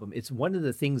this album. It's one of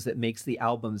the things that makes the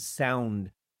album sound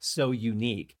so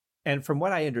unique. And from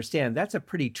what I understand, that's a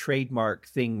pretty trademark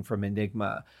thing from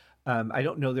Enigma. I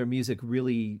don't know their music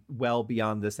really well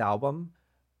beyond this album.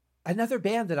 Another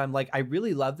band that I'm like, I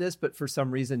really love this, but for some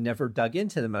reason never dug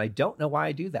into them. And I don't know why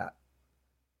I do that.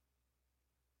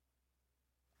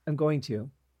 I'm going to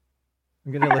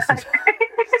listen to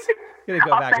I'm going to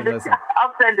go back and listen.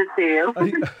 I'll send it to you.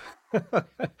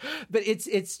 But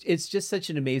it's just such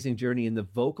an amazing journey. And the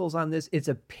vocals on this, it's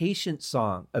a patient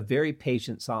song, a very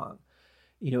patient song.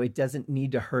 It doesn't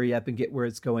need to hurry up and get where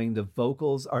it's going. The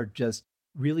vocals are just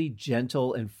really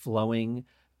gentle and flowing.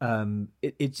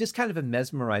 It's just kind of a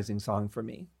mesmerizing song for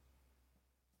me.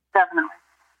 Definitely.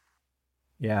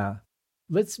 Yeah.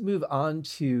 Let's move on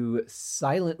to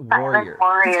Silent Warrior.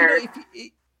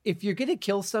 If you're going to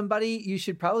kill somebody, you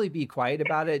should probably be quiet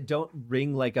about it. Don't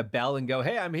ring like a bell and go,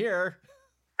 "Hey, I'm here."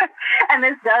 And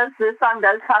this song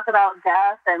does talk about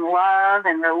death and love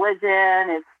and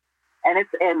religion. It's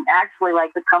actually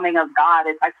like the coming of God.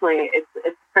 It's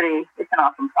an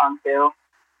awesome song too.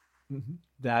 Mm-hmm.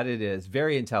 That it is.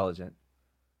 Very intelligent.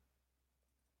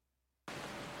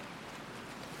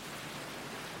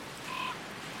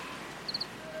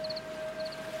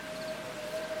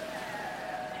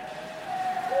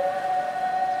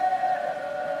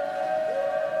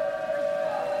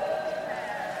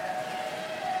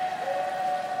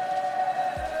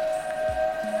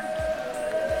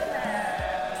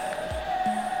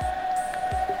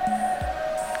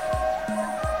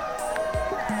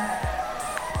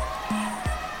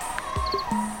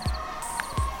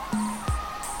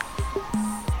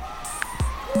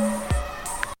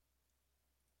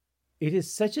 It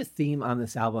is such a theme on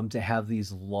this album to have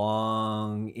these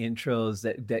long intros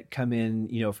that come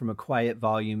in, from a quiet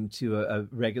volume to a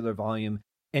regular volume.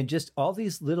 And just all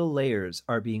these little layers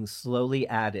are being slowly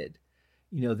added.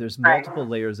 There's multiple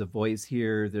layers of voice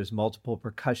here. There's multiple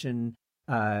percussion,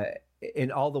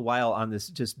 and all the while on this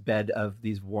just bed of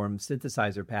these warm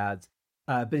synthesizer pads.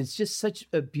 But it's just such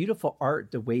a beautiful art,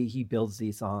 the way he builds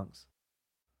these songs.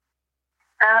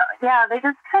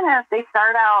 They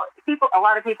start out, a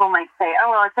lot of people might say,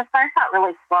 oh, well, it just starts out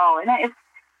really slow. And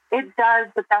it does,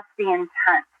 but that's the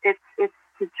intent. It's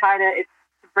to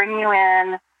bring you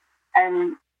in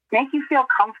and make you feel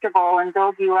comfortable and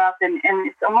build you up. And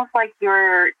it's almost like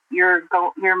you're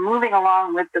moving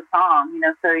along with the song,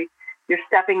 so you're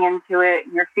stepping into it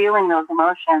and you're feeling those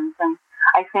emotions. And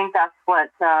I think that's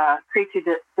what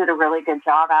Creature did a really good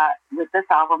job at with this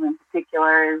album in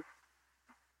particular, is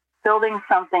building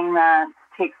something that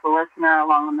takes the listener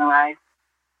along on the ride.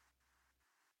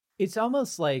 It's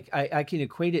almost like I can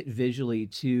equate it visually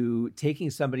to taking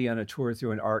somebody on a tour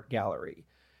through an art gallery.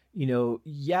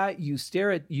 You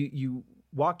stare at, you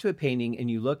walk to a painting and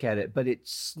you look at it, but it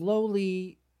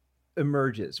slowly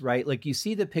emerges, right? Like you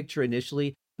see the picture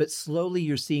initially, but slowly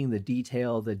you're seeing the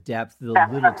detail, the depth, the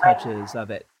little touches of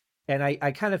it. And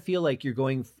I kind of feel like you're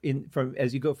going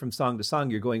as you go from song to song,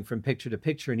 you're going from picture to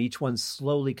picture, and each one's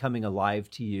slowly coming alive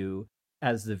to you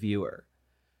as the viewer.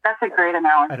 That's a great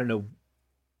analogy. I don't know.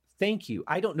 Thank you.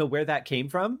 I don't know where that came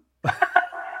from.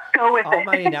 Go with it. All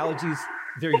my analogies,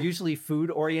 they're usually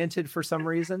food oriented for some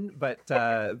reason, but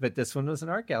this one was an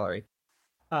art gallery.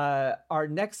 Our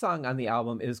next song on the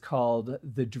album is called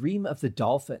 "The Dream of the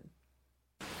Dolphin."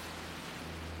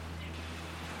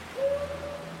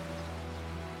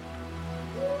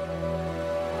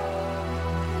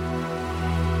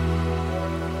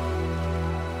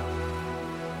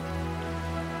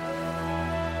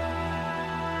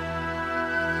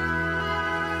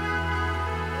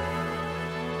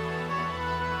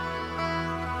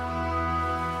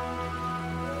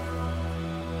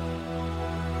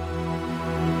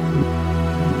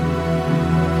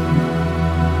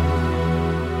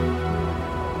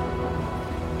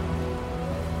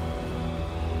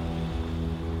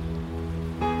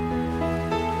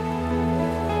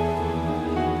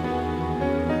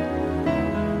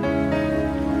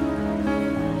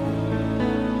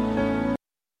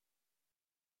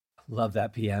 Love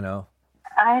that piano.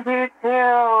 I do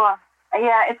too.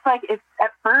 Yeah, it's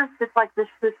at first it's like this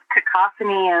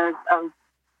cacophony of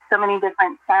so many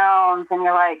different sounds, and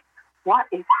you're like, what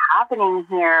is happening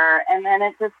here? And then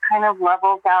it just kind of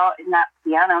levels out, and that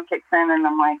piano kicks in, and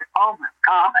I'm like, oh my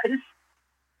gosh.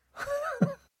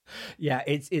 Yeah,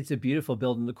 it's a beautiful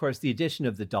build, and of course, the addition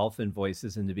of the dolphin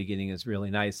voices in the beginning is really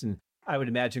nice. And I would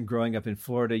imagine, growing up in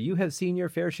Florida, you have seen your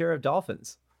fair share of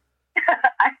dolphins.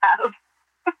 I have.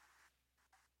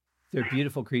 They're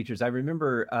beautiful creatures. I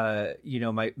remember,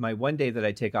 my one day that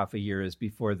I take off a year is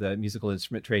before the musical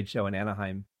instrument trade show in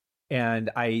Anaheim. And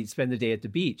I spend the day at the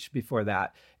beach before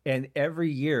that. And every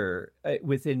year,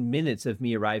 within minutes of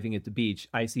me arriving at the beach,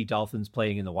 I see dolphins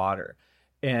playing in the water.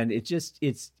 And it's just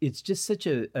such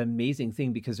an amazing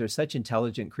thing, because they're such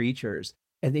intelligent creatures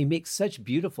and they make such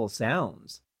beautiful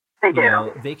sounds. They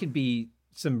do. They could be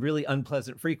some really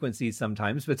unpleasant frequencies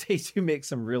sometimes, but they do make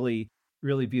some really,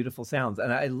 really beautiful sounds.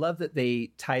 And I love that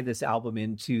they tie this album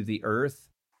into the earth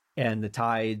and the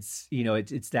tides.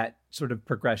 It's that sort of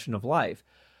progression of life.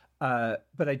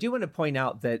 But I do want to point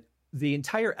out that the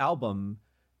entire album,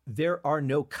 there are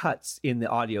no cuts in the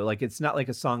audio. Like, it's not like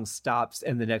a song stops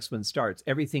and the next one starts.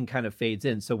 Everything kind of fades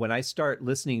in. So when I start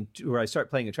listening to, or I start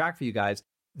playing a track for you guys,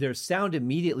 there's sound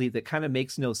immediately that kind of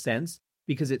makes no sense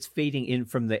because it's fading in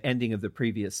from the ending of the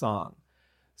previous song.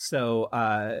 So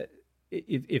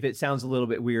if it sounds a little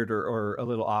bit weird or a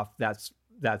little off, that's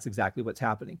exactly what's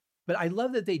happening. But I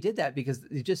love that they did that, because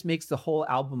it just makes the whole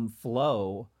album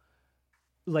flow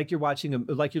like you're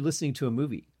listening to a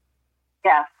movie.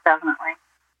 Yes, definitely.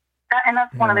 And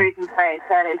that's one of the reasons why I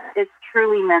said it's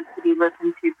truly meant to be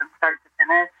listened to from start to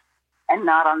finish and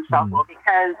not on shuffle.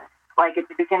 Because, like, at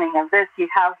the beginning of this, you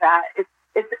have that. It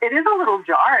is a little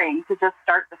jarring to just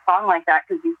start the song like that,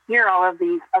 because you hear all of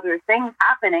these other things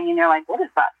happening and you're like, what is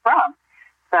that from?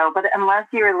 So, but unless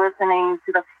you're listening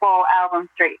to the full album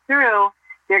straight through,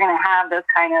 you're going to have those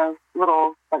kind of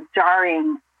little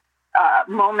jarring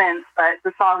moments, but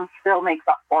the song still makes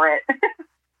up for it.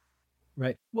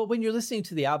 Right. Well, when you're listening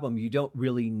to the album, you don't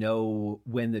really know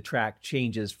when the track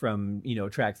changes from,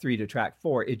 track 3 to track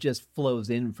 4. It just flows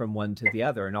in from one to the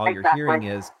other. And all you're hearing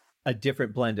is a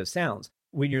different blend of sounds.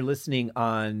 When you're listening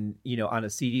on a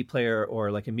CD player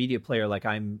or like a media player, like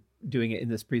I'm doing it in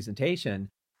this presentation,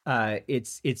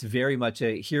 it's very much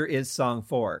here is song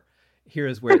 4. Here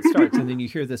is where it starts. And then you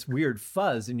hear this weird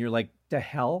fuzz and you're like, the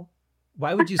hell?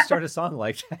 Why would you start a song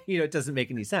like that? It doesn't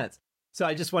make any sense. So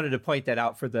I just wanted to point that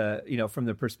out for the, from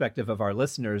the perspective of our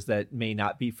listeners that may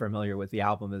not be familiar with the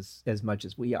album as much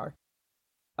as we are.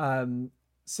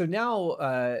 So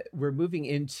now we're moving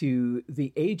into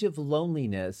The Age of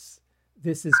Loneliness.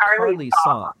 This is Carly's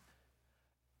song.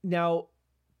 Now,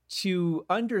 to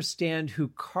understand who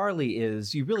Carly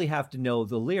is, you really have to know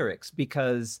the lyrics,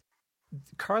 because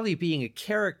Carly being a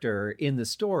character in the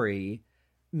story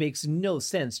makes no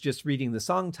sense just reading the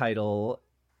song title,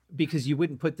 because you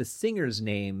wouldn't put the singer's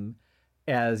name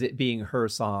as it being her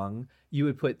song. You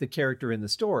would put the character in the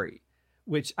story,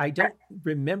 which I don't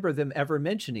remember them ever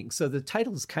mentioning. So the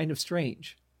title is kind of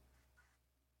strange.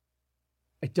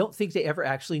 I don't think they ever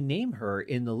actually name her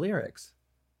in the lyrics.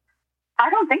 I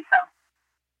don't think so.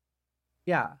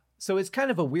 Yeah. So it's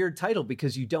kind of a weird title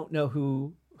because you don't know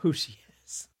who she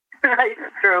is. Right,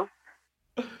 true.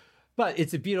 But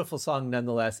it's a beautiful song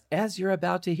nonetheless, as you're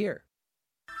about to hear.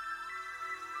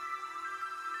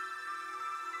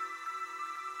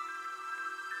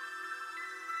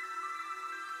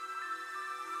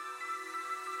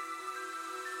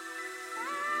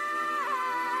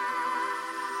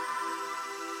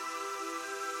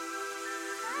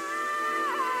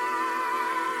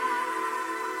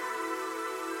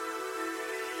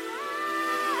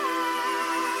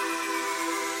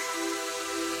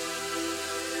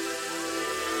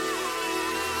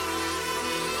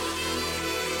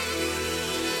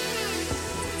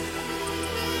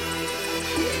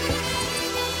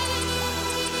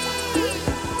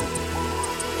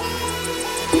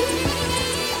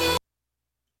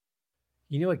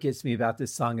 You know what gets me about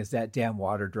this song is that damn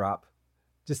water drop.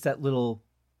 Just that little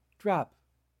drop.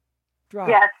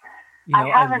 Yes.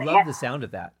 I love the sound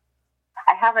of that.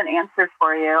 I have an answer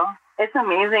for you. It's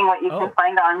amazing what you can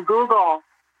find on Google.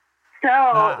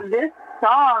 So this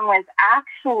song was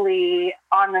actually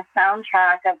on the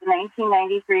soundtrack of the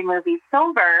 1993 movie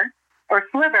Sliver,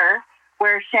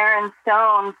 where Sharon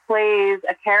Stone plays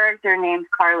a character named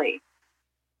Carly.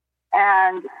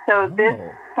 And so this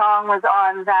song was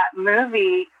on that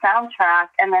movie soundtrack,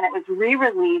 and then it was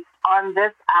re-released on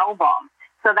this album.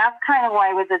 So that's kind of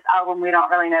why with this album we don't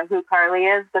really know who Carly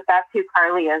is, but that's who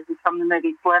Carly is from the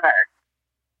movie Sliver.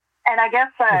 And I guess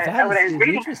what I was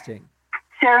reading, interesting.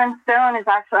 Sharon Stone is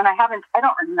actually, and I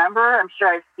don't remember, I'm sure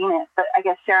I've seen it, but I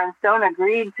guess Sharon Stone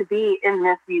agreed to be in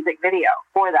this music video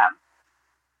for them.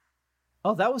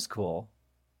 Oh, that was cool.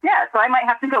 Yeah, so I might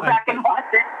have to go back and watch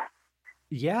it.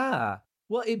 Yeah.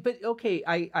 Well, but okay,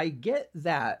 I get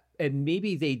that. And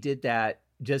maybe they did that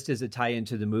just as a tie-in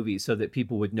to the movie so that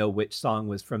people would know which song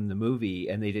was from the movie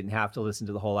and they didn't have to listen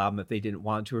to the whole album if they didn't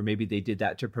want to, or maybe they did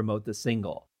that to promote the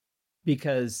single.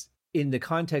 Because in the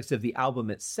context of the album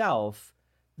itself,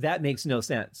 that makes no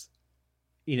sense.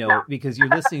 Because you're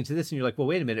listening to this and you're like, well,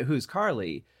 wait a minute, who's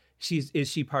Carly? Is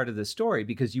she part of the story?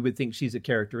 Because you would think she's a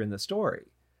character in the story.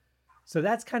 So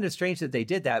that's kind of strange that they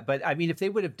did that. But I mean, if they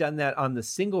would have done that on the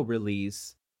single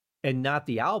release and not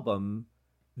the album,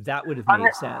 that would have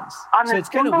made sense. So it's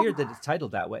kind of weird that it's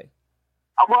titled that way.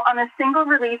 Well, on the single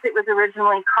release, it was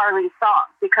originally Carly's song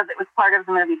because it was part of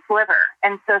the movie Sliver.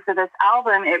 And so for this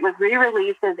album, it was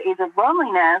re-released as Age of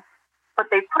Loneliness, but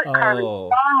they put Carly's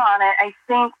song on it, I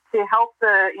think, to help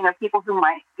the people who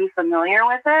might be familiar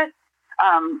with it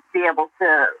be able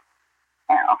to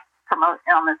promote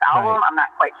it on this album. Right. I'm not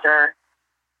quite sure.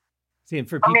 See, and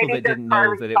for people that didn't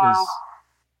know that it was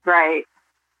right.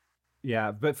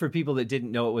 Yeah, but for people that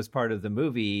didn't know it was part of the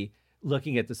movie,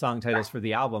 looking at the song titles for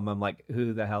the album, I'm like,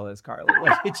 who the hell is Carly?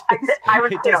 Like,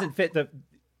 it doesn't fit the.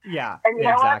 Yeah, and you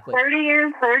exactly. know what?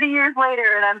 30 years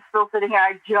later, and I'm still sitting here.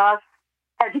 I just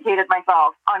educated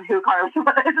myself on who Carly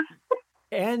was.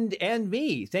 And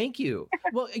me, thank you.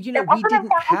 Well, we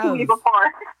didn't have.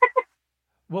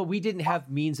 Well, we didn't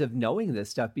have means of knowing this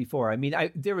stuff before. I mean,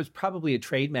 there was probably a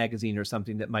trade magazine or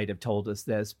something that might have told us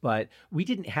this, but we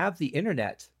didn't have the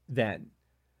internet then.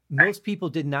 Most people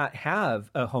did not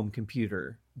have a home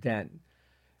computer then.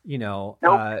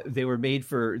 Nope. They were made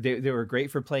for, they were great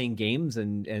for playing games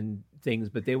and things,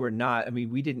 but they were not, I mean,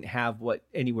 we didn't have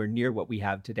anywhere near what we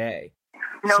have today.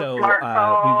 No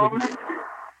smartphone.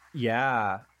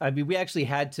 Yeah. I mean, we actually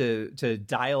had to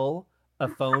dial a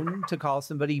phone to call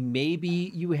somebody.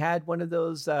 Maybe you had one of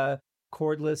those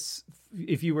cordless,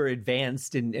 if you were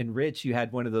advanced and rich, you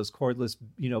had one of those cordless,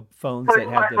 phones that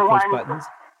had the push buttons.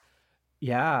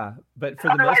 Yeah. But for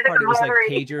the most part, it was like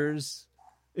pagers.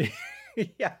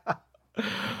 Yeah.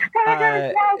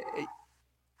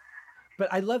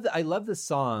 But I love the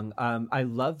song. I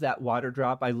love that water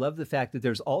drop. I love the fact that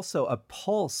there's also a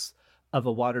pulse of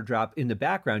a water drop in the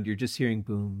background. You're just hearing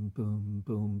boom, boom,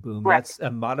 boom, boom. Right. That's a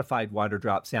modified water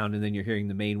drop sound, and then you're hearing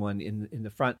the main one in the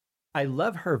front. I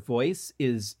love her voice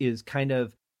is kind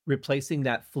of replacing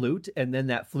that flute, and then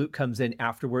that flute comes in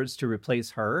afterwards to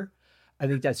replace her. I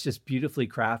think that's just beautifully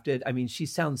crafted. I mean, she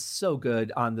sounds so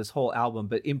good on this whole album,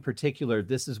 but in particular,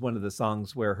 this is one of the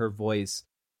songs where her voice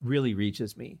really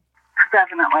reaches me.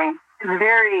 Definitely.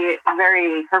 Very,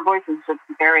 very, her voice is just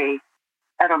very,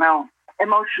 I don't know,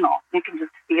 emotional. You can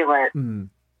just feel it. Mm.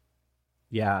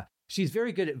 Yeah. She's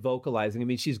very good at vocalizing. I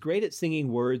mean, she's great at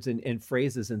singing words and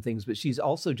phrases and things, but she's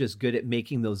also just good at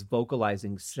making those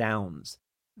vocalizing sounds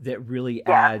that really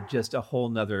add just a whole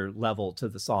nother level to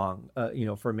the song,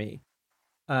 for me.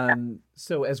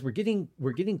 So as we're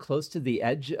getting close to the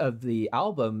edge of the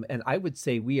album, and I would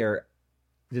say we are,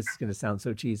 this is going to sound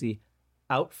so cheesy,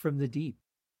 out from the deep.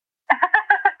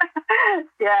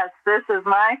 Yes, this is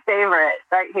my favorite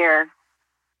right here.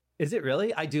 Is it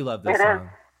really? I do love this song.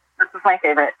 This is my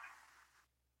favorite.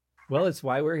 Well, it's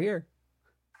why we're here.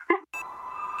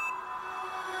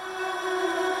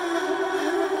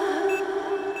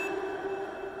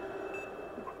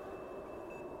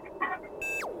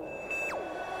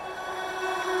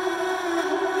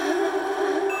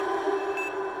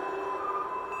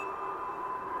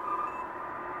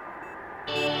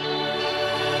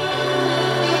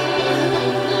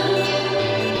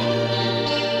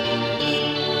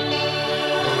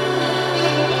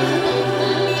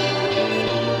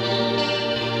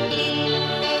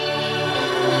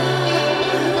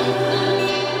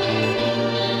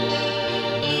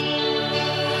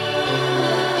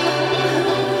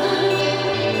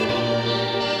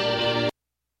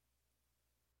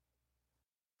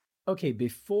 Okay,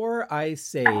 before I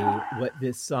say what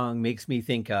this song makes me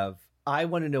think of, I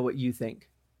want to know what you think.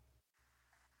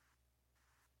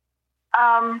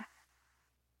 I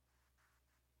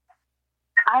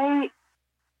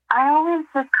always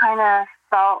just kind of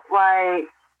felt like,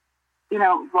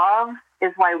 love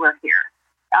is why we're here.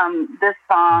 This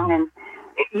song, and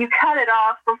you cut it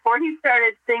off before he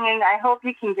started singing. I hope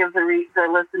you can give the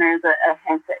listeners a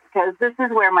hint, because this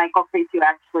is where Michael Cretu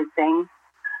actually sings.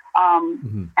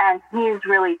 And he's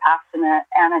really passionate,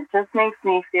 and it just makes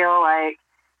me feel like,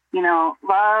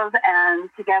 love and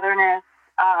togetherness,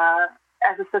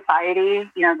 as a society,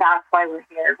 that's why we're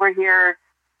here. We're here.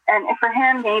 And for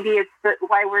him, maybe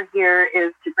why we're here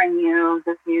is to bring you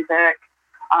this music.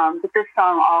 But this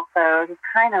song also just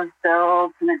kind of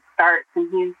builds, and it starts, and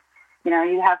he's,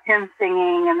 you have him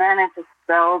singing, and then it just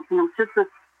builds, and it's just this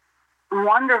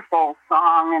wonderful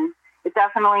song. And it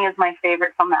definitely is my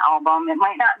favorite from the album. It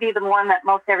might not be the one that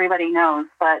most everybody knows,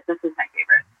 but this is my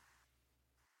favorite.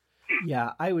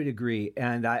 Yeah, I would agree.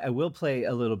 And I will play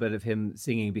a little bit of him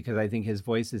singing because I think his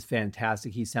voice is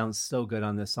fantastic. He sounds so good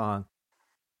on this song.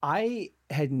 I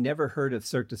had never heard of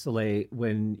Cirque du Soleil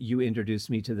when you introduced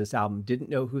me to this album, didn't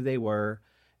know who they were.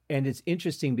 And it's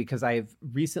interesting because I've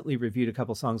recently reviewed a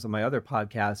couple songs on my other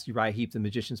podcast, Uriah Heep, the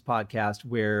Magician's Podcast,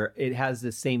 where it has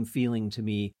the same feeling to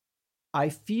me. I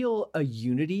feel a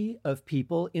unity of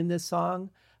people in this song.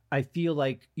 I feel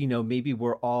like, maybe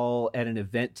we're all at an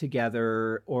event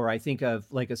together, or I think of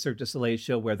like a Cirque du Soleil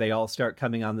show where they all start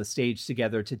coming on the stage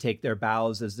together to take their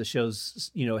bows as the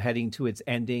show's, heading to its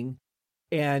ending.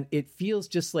 And it feels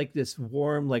just like this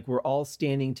warm, like we're all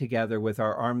standing together with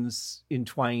our arms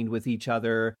entwined with each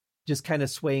other, just kind of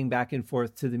swaying back and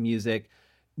forth to the music,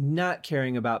 not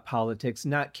caring about politics,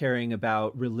 not caring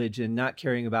about religion, not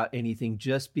caring about anything,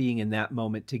 just being in that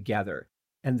moment together.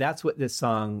 And that's what this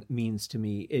song means to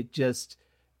me.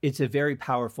 It's a very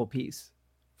powerful piece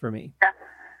for me.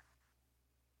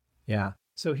 Yeah.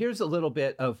 So here's a little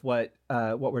bit of what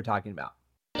we're talking about.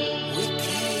 We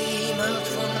came out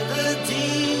from the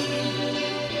deep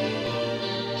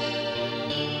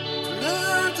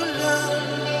to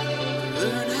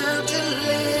learn how to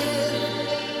live.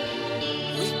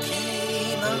 We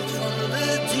came out from the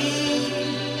deep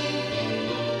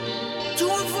to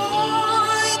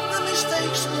avoid the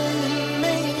mistakes we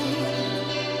made.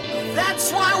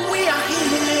 That's why we are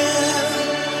here.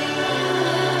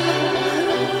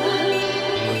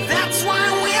 That's why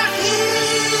we are here.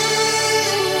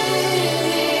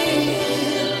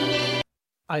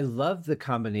 I love the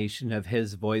combination of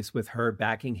his voice with her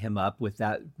backing him up with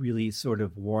that really sort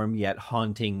of warm yet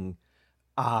haunting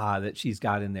that she's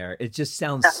got in there. It just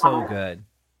sounds so good.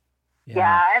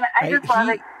 Yeah, and I just love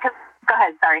it. Go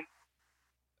ahead, sorry.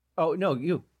 Oh, no,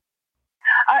 you.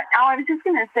 I was just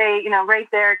going to say, right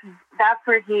there, 'cause that's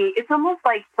where it's almost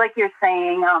like you're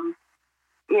saying,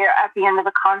 at the end of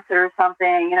a concert or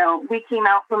something, we came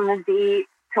out from the deep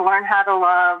to learn how to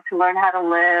love, to learn how to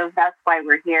live. That's why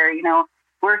we're here.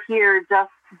 We're here just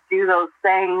to do those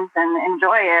things and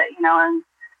enjoy it, and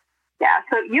yeah.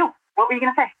 So what were you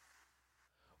going to say?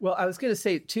 Well, I was going to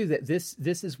say too, that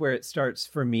this is where it starts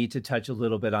for me to touch a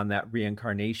little bit on that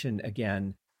reincarnation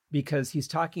again, because he's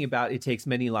talking about it takes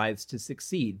many lives to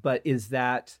succeed, but is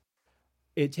that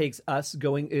it takes us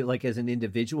going, like as an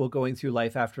individual, going through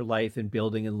life after life and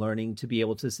building and learning to be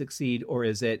able to succeed? Or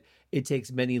is it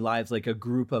takes many lives, like a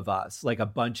group of us, like a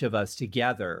bunch of us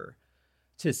together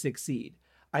to succeed?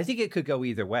 I think it could go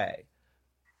either way.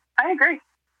 I agree.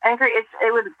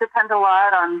 It would depend a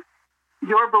lot on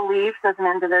your beliefs as an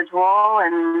individual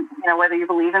and, whether you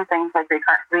believe in things like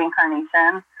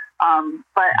reincarnation.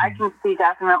 But I can see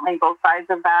definitely both sides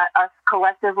of that, us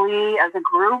collectively as a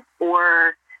group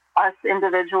or us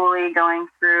individually going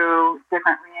through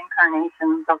different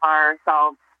reincarnations of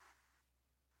ourselves.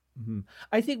 Mm-hmm.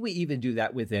 I think we even do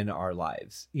that within our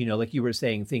lives. Like you were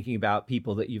saying, thinking about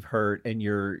people that you've hurt and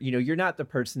you're not the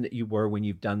person that you were when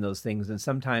you've done those things. And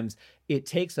sometimes it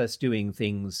takes us doing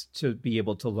things to be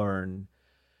able to learn.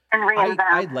 And reinvent.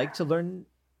 I'd like to learn.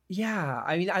 Yeah.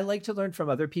 I mean, I like to learn from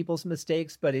other people's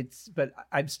mistakes, but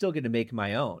I'm still going to make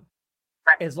my own.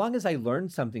 Right. As long as I learn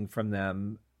something from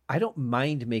them, I don't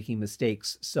mind making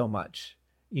mistakes so much.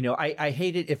 I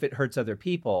hate it if it hurts other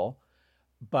people,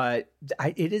 but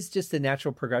it is just the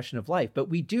natural progression of life. But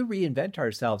we do reinvent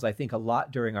ourselves, I think, a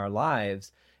lot during our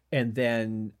lives. And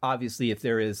then obviously if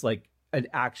there is like an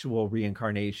actual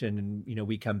reincarnation and,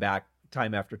 we come back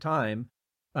time after time,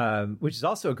 which is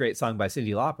also a great song by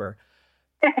Cyndi Lauper,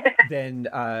 then,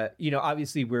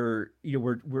 obviously we're,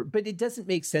 but it doesn't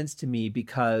make sense to me,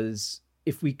 because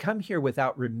if we come here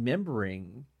without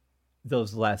remembering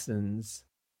those lessons,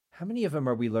 how many of them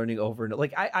are we learning over and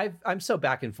like I'm so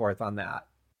back and forth on that.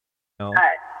 And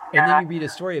then you read a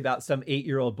story about some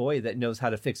 8-year-old boy that knows how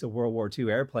to fix a World War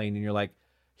II airplane, and you're like,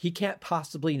 he can't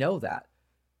possibly know that.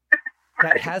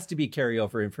 That has to be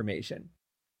carryover information.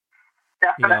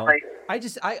 Definitely.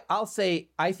 I'll say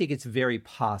I think it's very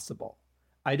possible.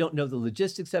 I don't know the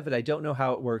logistics of it. I don't know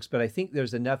how it works, but I think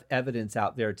there's enough evidence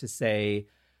out there to say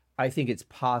I think it's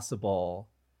possible.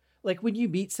 Like when you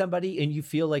meet somebody and you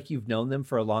feel like you've known them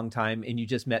for a long time and you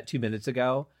just met 2 minutes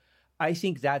ago, I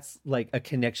think that's like a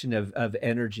connection of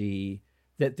energy,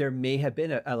 that there may have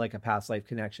been a past life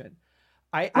connection.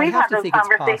 I We've have had to those think it's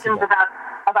conversations possible.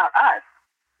 about us.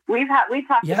 We talked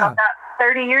about that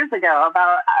 30 years ago,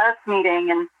 about us meeting,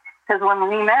 and because when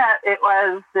we met, it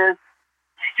was this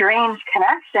strange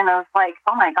connection of like,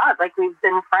 oh my God, like we've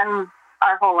been friends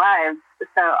our whole lives,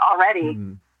 so already,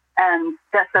 and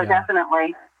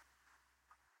definitely.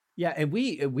 Yeah, and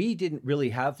we didn't really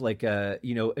have like a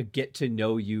get to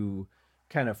know you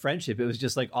kind of friendship. It was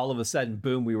just like all of a sudden,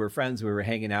 boom, we were friends, we were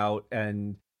hanging out,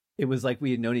 and it was like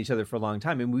we had known each other for a long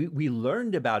time, and we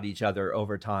learned about each other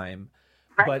over time.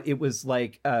 Right. But it was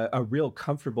like a real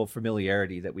comfortable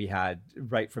familiarity that we had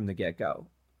right from the get-go.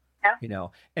 Yeah.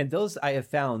 And those I have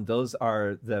found, those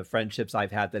are the friendships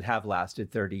I've had that have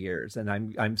lasted 30 years. And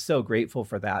I'm so grateful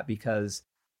for that, because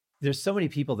there's so many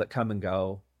people that come and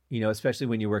go, especially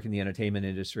when you work in the entertainment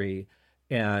industry,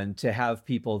 and to have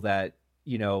people that,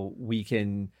 we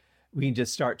can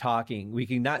just start talking. We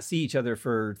can not see each other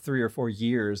for 3 or 4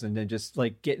 years and then just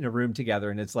like get in a room together.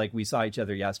 And it's like we saw each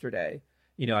other yesterday.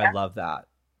 I love that.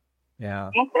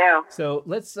 Yeah. Me too. So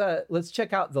let's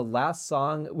check out the last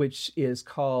song, which is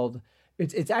called.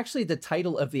 It's actually the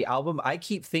title of the album. I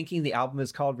keep thinking the album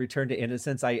is called Return to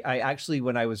Innocence. I actually,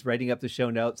 when I was writing up the show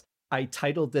notes, I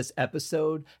titled this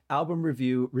episode Album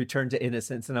Review Return to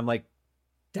Innocence, and I'm like,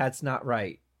 that's not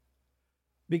right,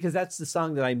 because that's the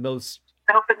song that I most.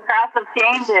 So it's Cross of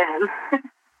Changes.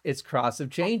 It's Cross of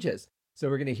Changes. So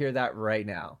we're gonna hear that right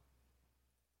now.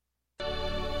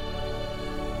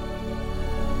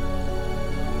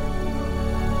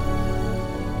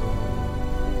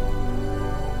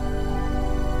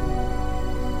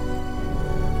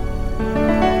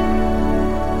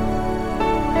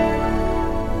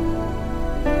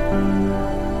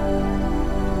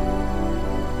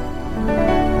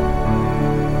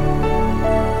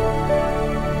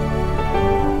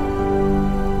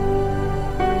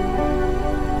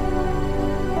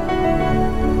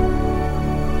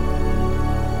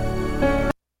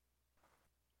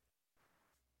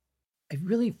 I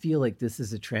really feel like this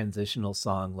is a transitional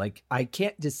song. Like, I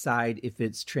can't decide if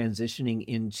it's transitioning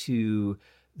into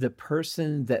the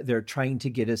person that they're trying to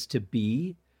get us to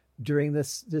be during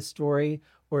this story,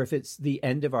 or if it's the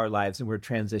end of our lives and we're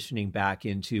transitioning back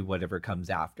into whatever comes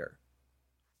after.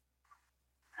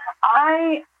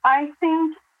 I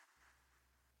think,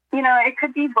 it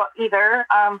could be either,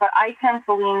 but I tend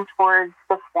to lean towards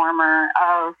the former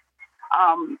of,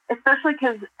 especially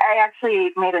because I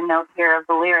actually made a note here of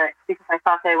the lyrics because I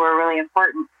thought they were really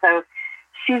important. So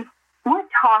she's more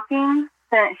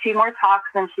she more talks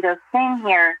than she does sing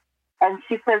here. And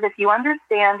she says, if you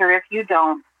understand or if you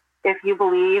don't, if you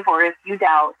believe or if you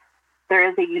doubt, there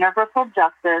is a universal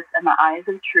justice and the eyes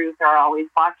of truth are always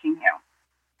watching you.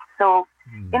 So,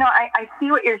 I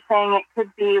see what you're saying. It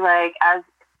could be like as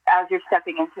you're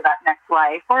stepping into that next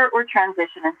life or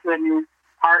transition into a new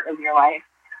part of your life.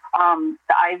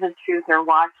 The eyes of truth are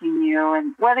watching you,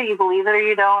 and whether you believe it or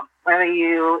you don't, whether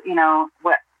you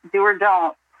what do or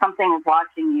don't, something is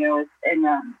watching you.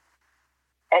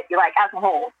 Like as a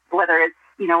whole, whether it's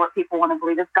what people want to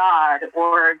believe is God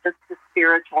or just the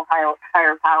spiritual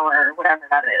higher power, or whatever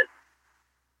that is.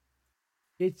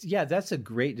 That's a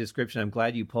great description. I'm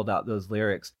glad you pulled out those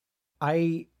lyrics.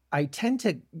 I tend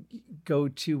to go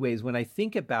two ways when I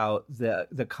think about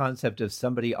the concept of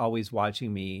somebody always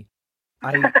watching me.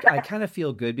 I kind of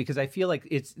feel good because I feel like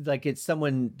it's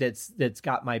someone that's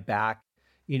got my back,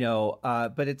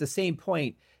 but at the same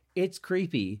point, it's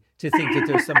creepy to think that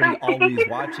there's somebody always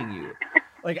watching you.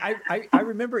 Like I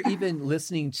remember even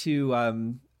listening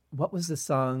to what was the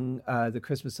song, the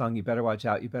Christmas song, You Better Watch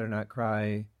Out, You Better Not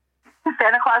Cry.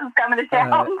 Santa Claus is coming to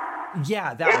town.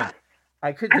 Yeah, that one.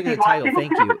 I couldn't think of the title.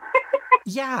 Thank you.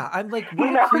 Yeah, I'm like,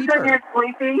 what a creeper. You're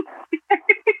sleeping.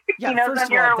 Yeah,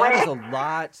 first of all, that is a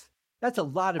lot. That's a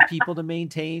lot of people to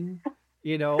maintain,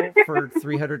 for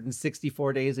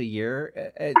 364 days a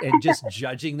year, and just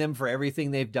judging them for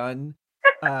everything they've done.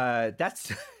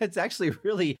 It's actually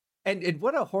really, and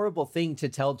what a horrible thing to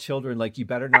tell children, like, you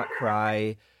better not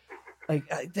cry. Like,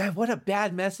 what a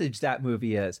bad message that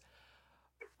movie is.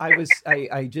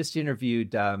 I just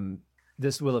interviewed,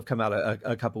 this will have come out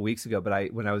a couple weeks ago,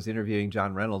 but when I was interviewing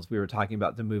John Reynolds, we were talking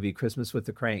about the movie Christmas with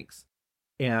the Cranks.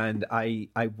 And I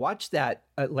watched that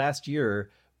last year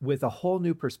with a whole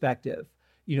new perspective,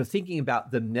 thinking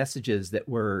about the messages that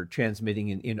we're transmitting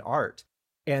in art.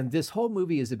 And this whole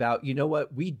movie is about,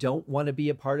 what, we don't want to be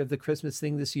a part of the Christmas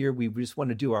thing this year. We just want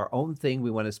to do our own thing. We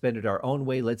want to spend it our own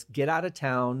way. Let's get out of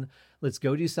town. Let's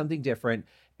go do something different.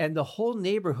 And the whole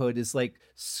neighborhood is like,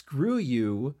 screw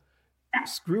you,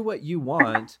 screw what you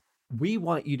want. We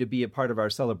want you to be a part of our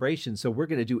celebration. So we're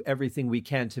going to do everything we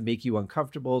can to make you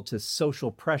uncomfortable, to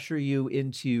social pressure you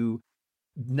into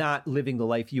not living the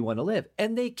life you want to live.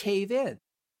 And they cave in.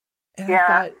 And Yeah. I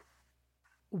thought,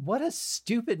 what a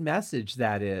stupid message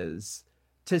that is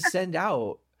to send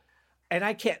out. And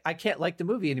I can't like the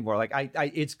movie anymore. Like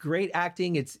it's great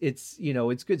acting. It's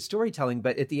good storytelling.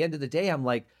 But at the end of the day, I'm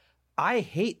like, I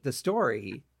hate the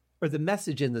story or the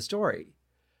message in the story,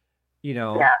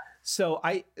 Yeah. So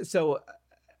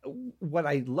what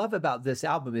I love about this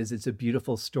album is it's a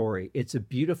beautiful story. It's a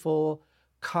beautiful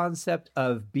concept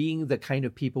of being the kind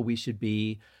of people we should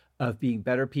be, of being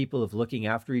better people, of looking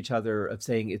after each other, of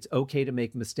saying it's okay to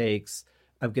make mistakes.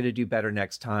 I'm going to do better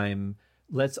next time.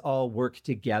 Let's all work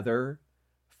together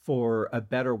for a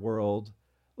better world.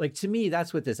 Like, to me,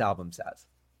 that's what this album says.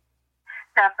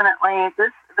 Definitely.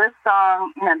 This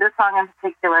song, this song in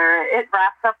particular, it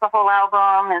wraps up the whole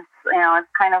album. It's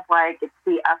kind of like it's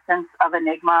the essence of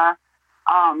Enigma.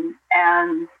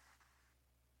 And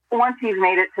once you've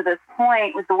made it to this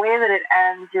point, with the way that it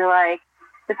ends, you're like,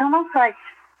 it's almost like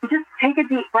you just take a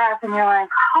deep breath and you're like,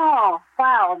 oh,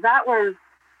 wow, that was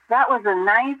a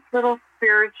nice little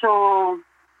spiritual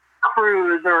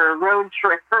cruise or road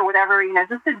trip or whatever,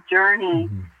 just a journey.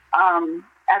 Mm-hmm.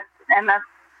 And that's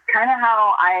kind of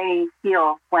how I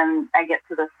feel when I get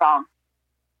to this song.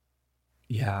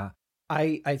 Yeah.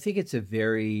 I think it's a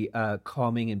very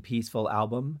calming and peaceful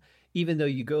album. Even though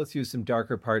you go through some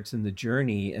darker parts in the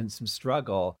journey and some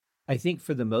struggle, I think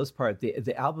for the most part,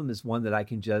 the album is one that I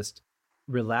can just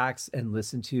relax and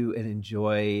listen to and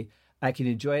enjoy. I can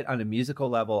enjoy it on a musical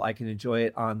level. I can enjoy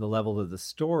it on the level of the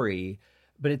story.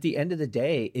 But at the end of the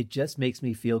day, it just makes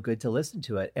me feel good to listen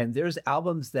to it. And there's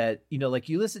albums that, like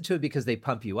you listen to it because they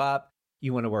pump you up.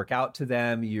 You want to work out to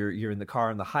them. You're in the car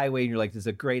on the highway and you're like, this is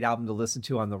a great album to listen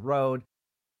to on the road.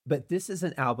 But this is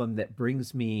an album that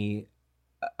brings me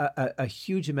a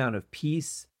huge amount of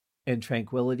peace and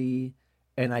tranquility.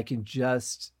 And I can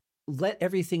just let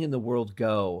everything in the world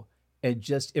go and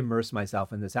just immerse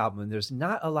myself in this album. And there's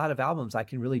not a lot of albums I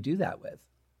can really do that with.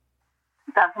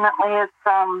 Definitely. It's,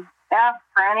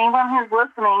 for anyone who's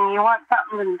listening, you want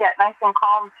something to get nice and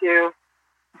calm to.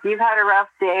 If you've had a rough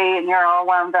day and you're all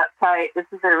wound up tight, this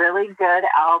is a really good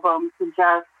album to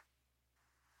just,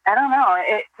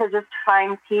 to just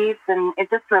find peace, and it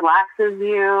just relaxes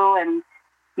you. And,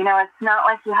 it's not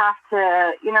like you have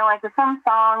to, like with some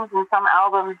songs and some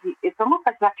albums, it's almost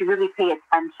like you have to really pay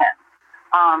attention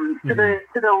to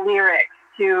the lyrics,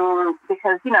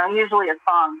 because, usually a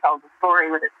song tells a story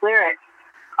with its lyrics.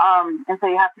 And so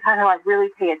you have to kind of like really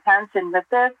pay attention. But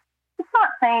this, it's not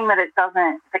saying that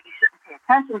that you shouldn't pay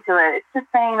attention to it. It's just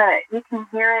saying that you can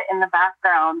hear it in the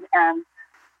background, and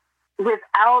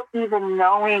without even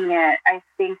knowing it, I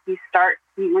think you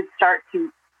would start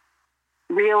to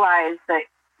realize that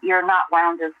you're not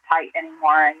wound as tight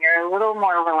anymore, and you're a little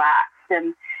more relaxed.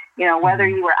 And, whether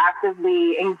you were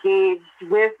actively engaged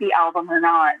with the album or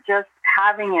not, just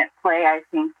having it play, I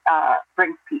think,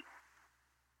 brings peace.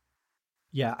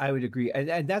 Yeah, I would agree.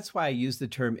 And that's why I use the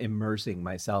term immersing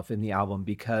myself in the album,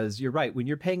 because you're right. When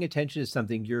you're paying attention to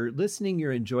something, you're listening,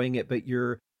 you're enjoying it, but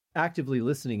you're actively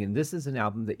listening. And this is an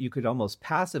album that you could almost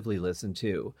passively listen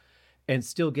to and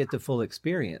still get the full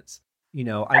experience.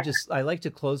 I like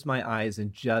to close my eyes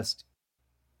and just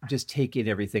take in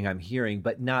everything I'm hearing,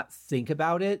 but not think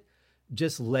about it.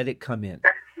 Just let it come in.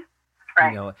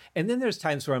 Right. And then there's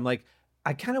times where I'm like,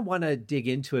 I kind of want to dig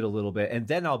into it a little bit, and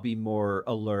then I'll be more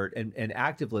alert and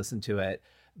active listen to it.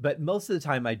 But most of the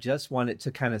time, I just want it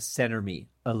to kind of center me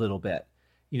a little bit.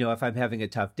 If I'm having a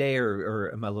tough day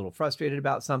or am a little frustrated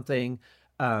about something,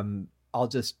 I'll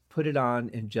just put it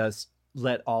on and just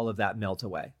let all of that melt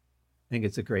away. I think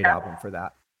it's a great album for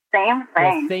that. Same thing.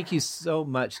 Well, thank you so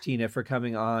much, Tina, for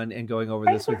coming on and going over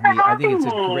this with me. I think it's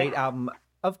a great album.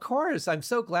 Of course. I'm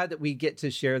so glad that we get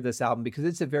to share this album, because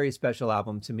it's a very special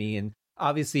album to me. And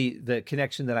obviously the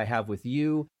connection that I have with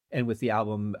you and with the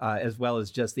album, as well as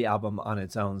just the album on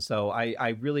its own. So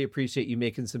I really appreciate you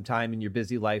making some time in your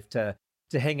busy life to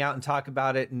hang out and talk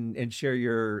about it and share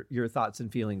your thoughts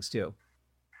and feelings too.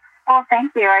 Well,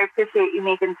 thank you. I appreciate you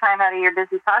making time out of your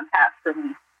busy podcast for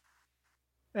me.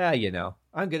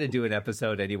 I'm going to do an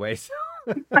episode anyway. So.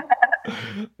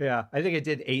 Yeah, I think I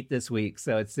did 8 this week.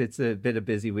 So it's a bit of a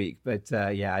busy week, but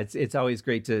it's always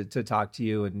great to talk to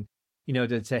you and,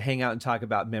 to hang out and talk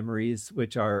about memories,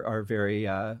 which are very,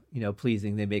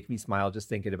 pleasing. They make me smile just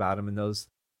thinking about them, and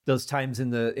those times in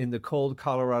the cold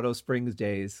Colorado Springs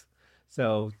days.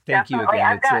 So thank you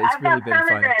again. It's really been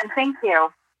fun. Thank you.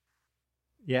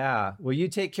 Yeah. Well, you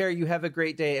take care. You have a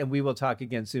great day, and we will talk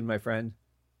again soon, my friend.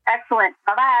 Excellent.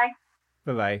 Bye-bye.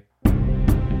 Bye-bye.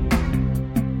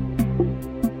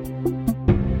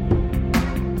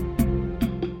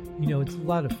 It's a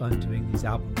lot of fun doing these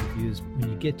album reviews when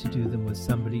you get to do them with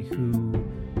somebody who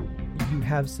you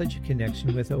have such a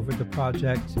connection with over the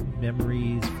project,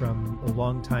 memories from a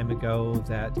long time ago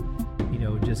that,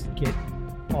 just get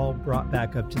all brought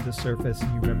back up to the surface,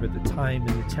 and you remember the time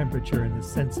and the temperature and the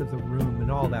sense of the room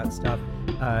and all that stuff.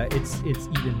 It's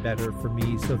even better for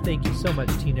me. So thank you so much,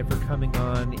 Tina, for coming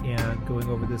on and going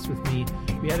over this with me.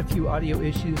 We had a few audio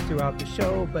issues throughout the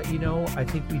show, but I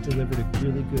think we delivered a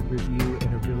really good review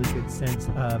and a really good sense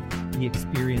of the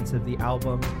experience of the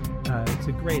album. It's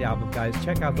a great album, guys.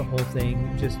 Check out the whole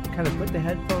thing. Just kind of put the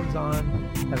headphones on,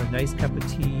 have a nice cup of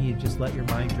tea, and just let your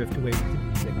mind drift away with the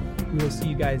music. We will see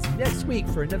you guys next week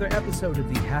for another episode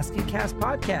of the Haskett Cast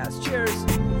podcast.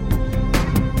 Cheers!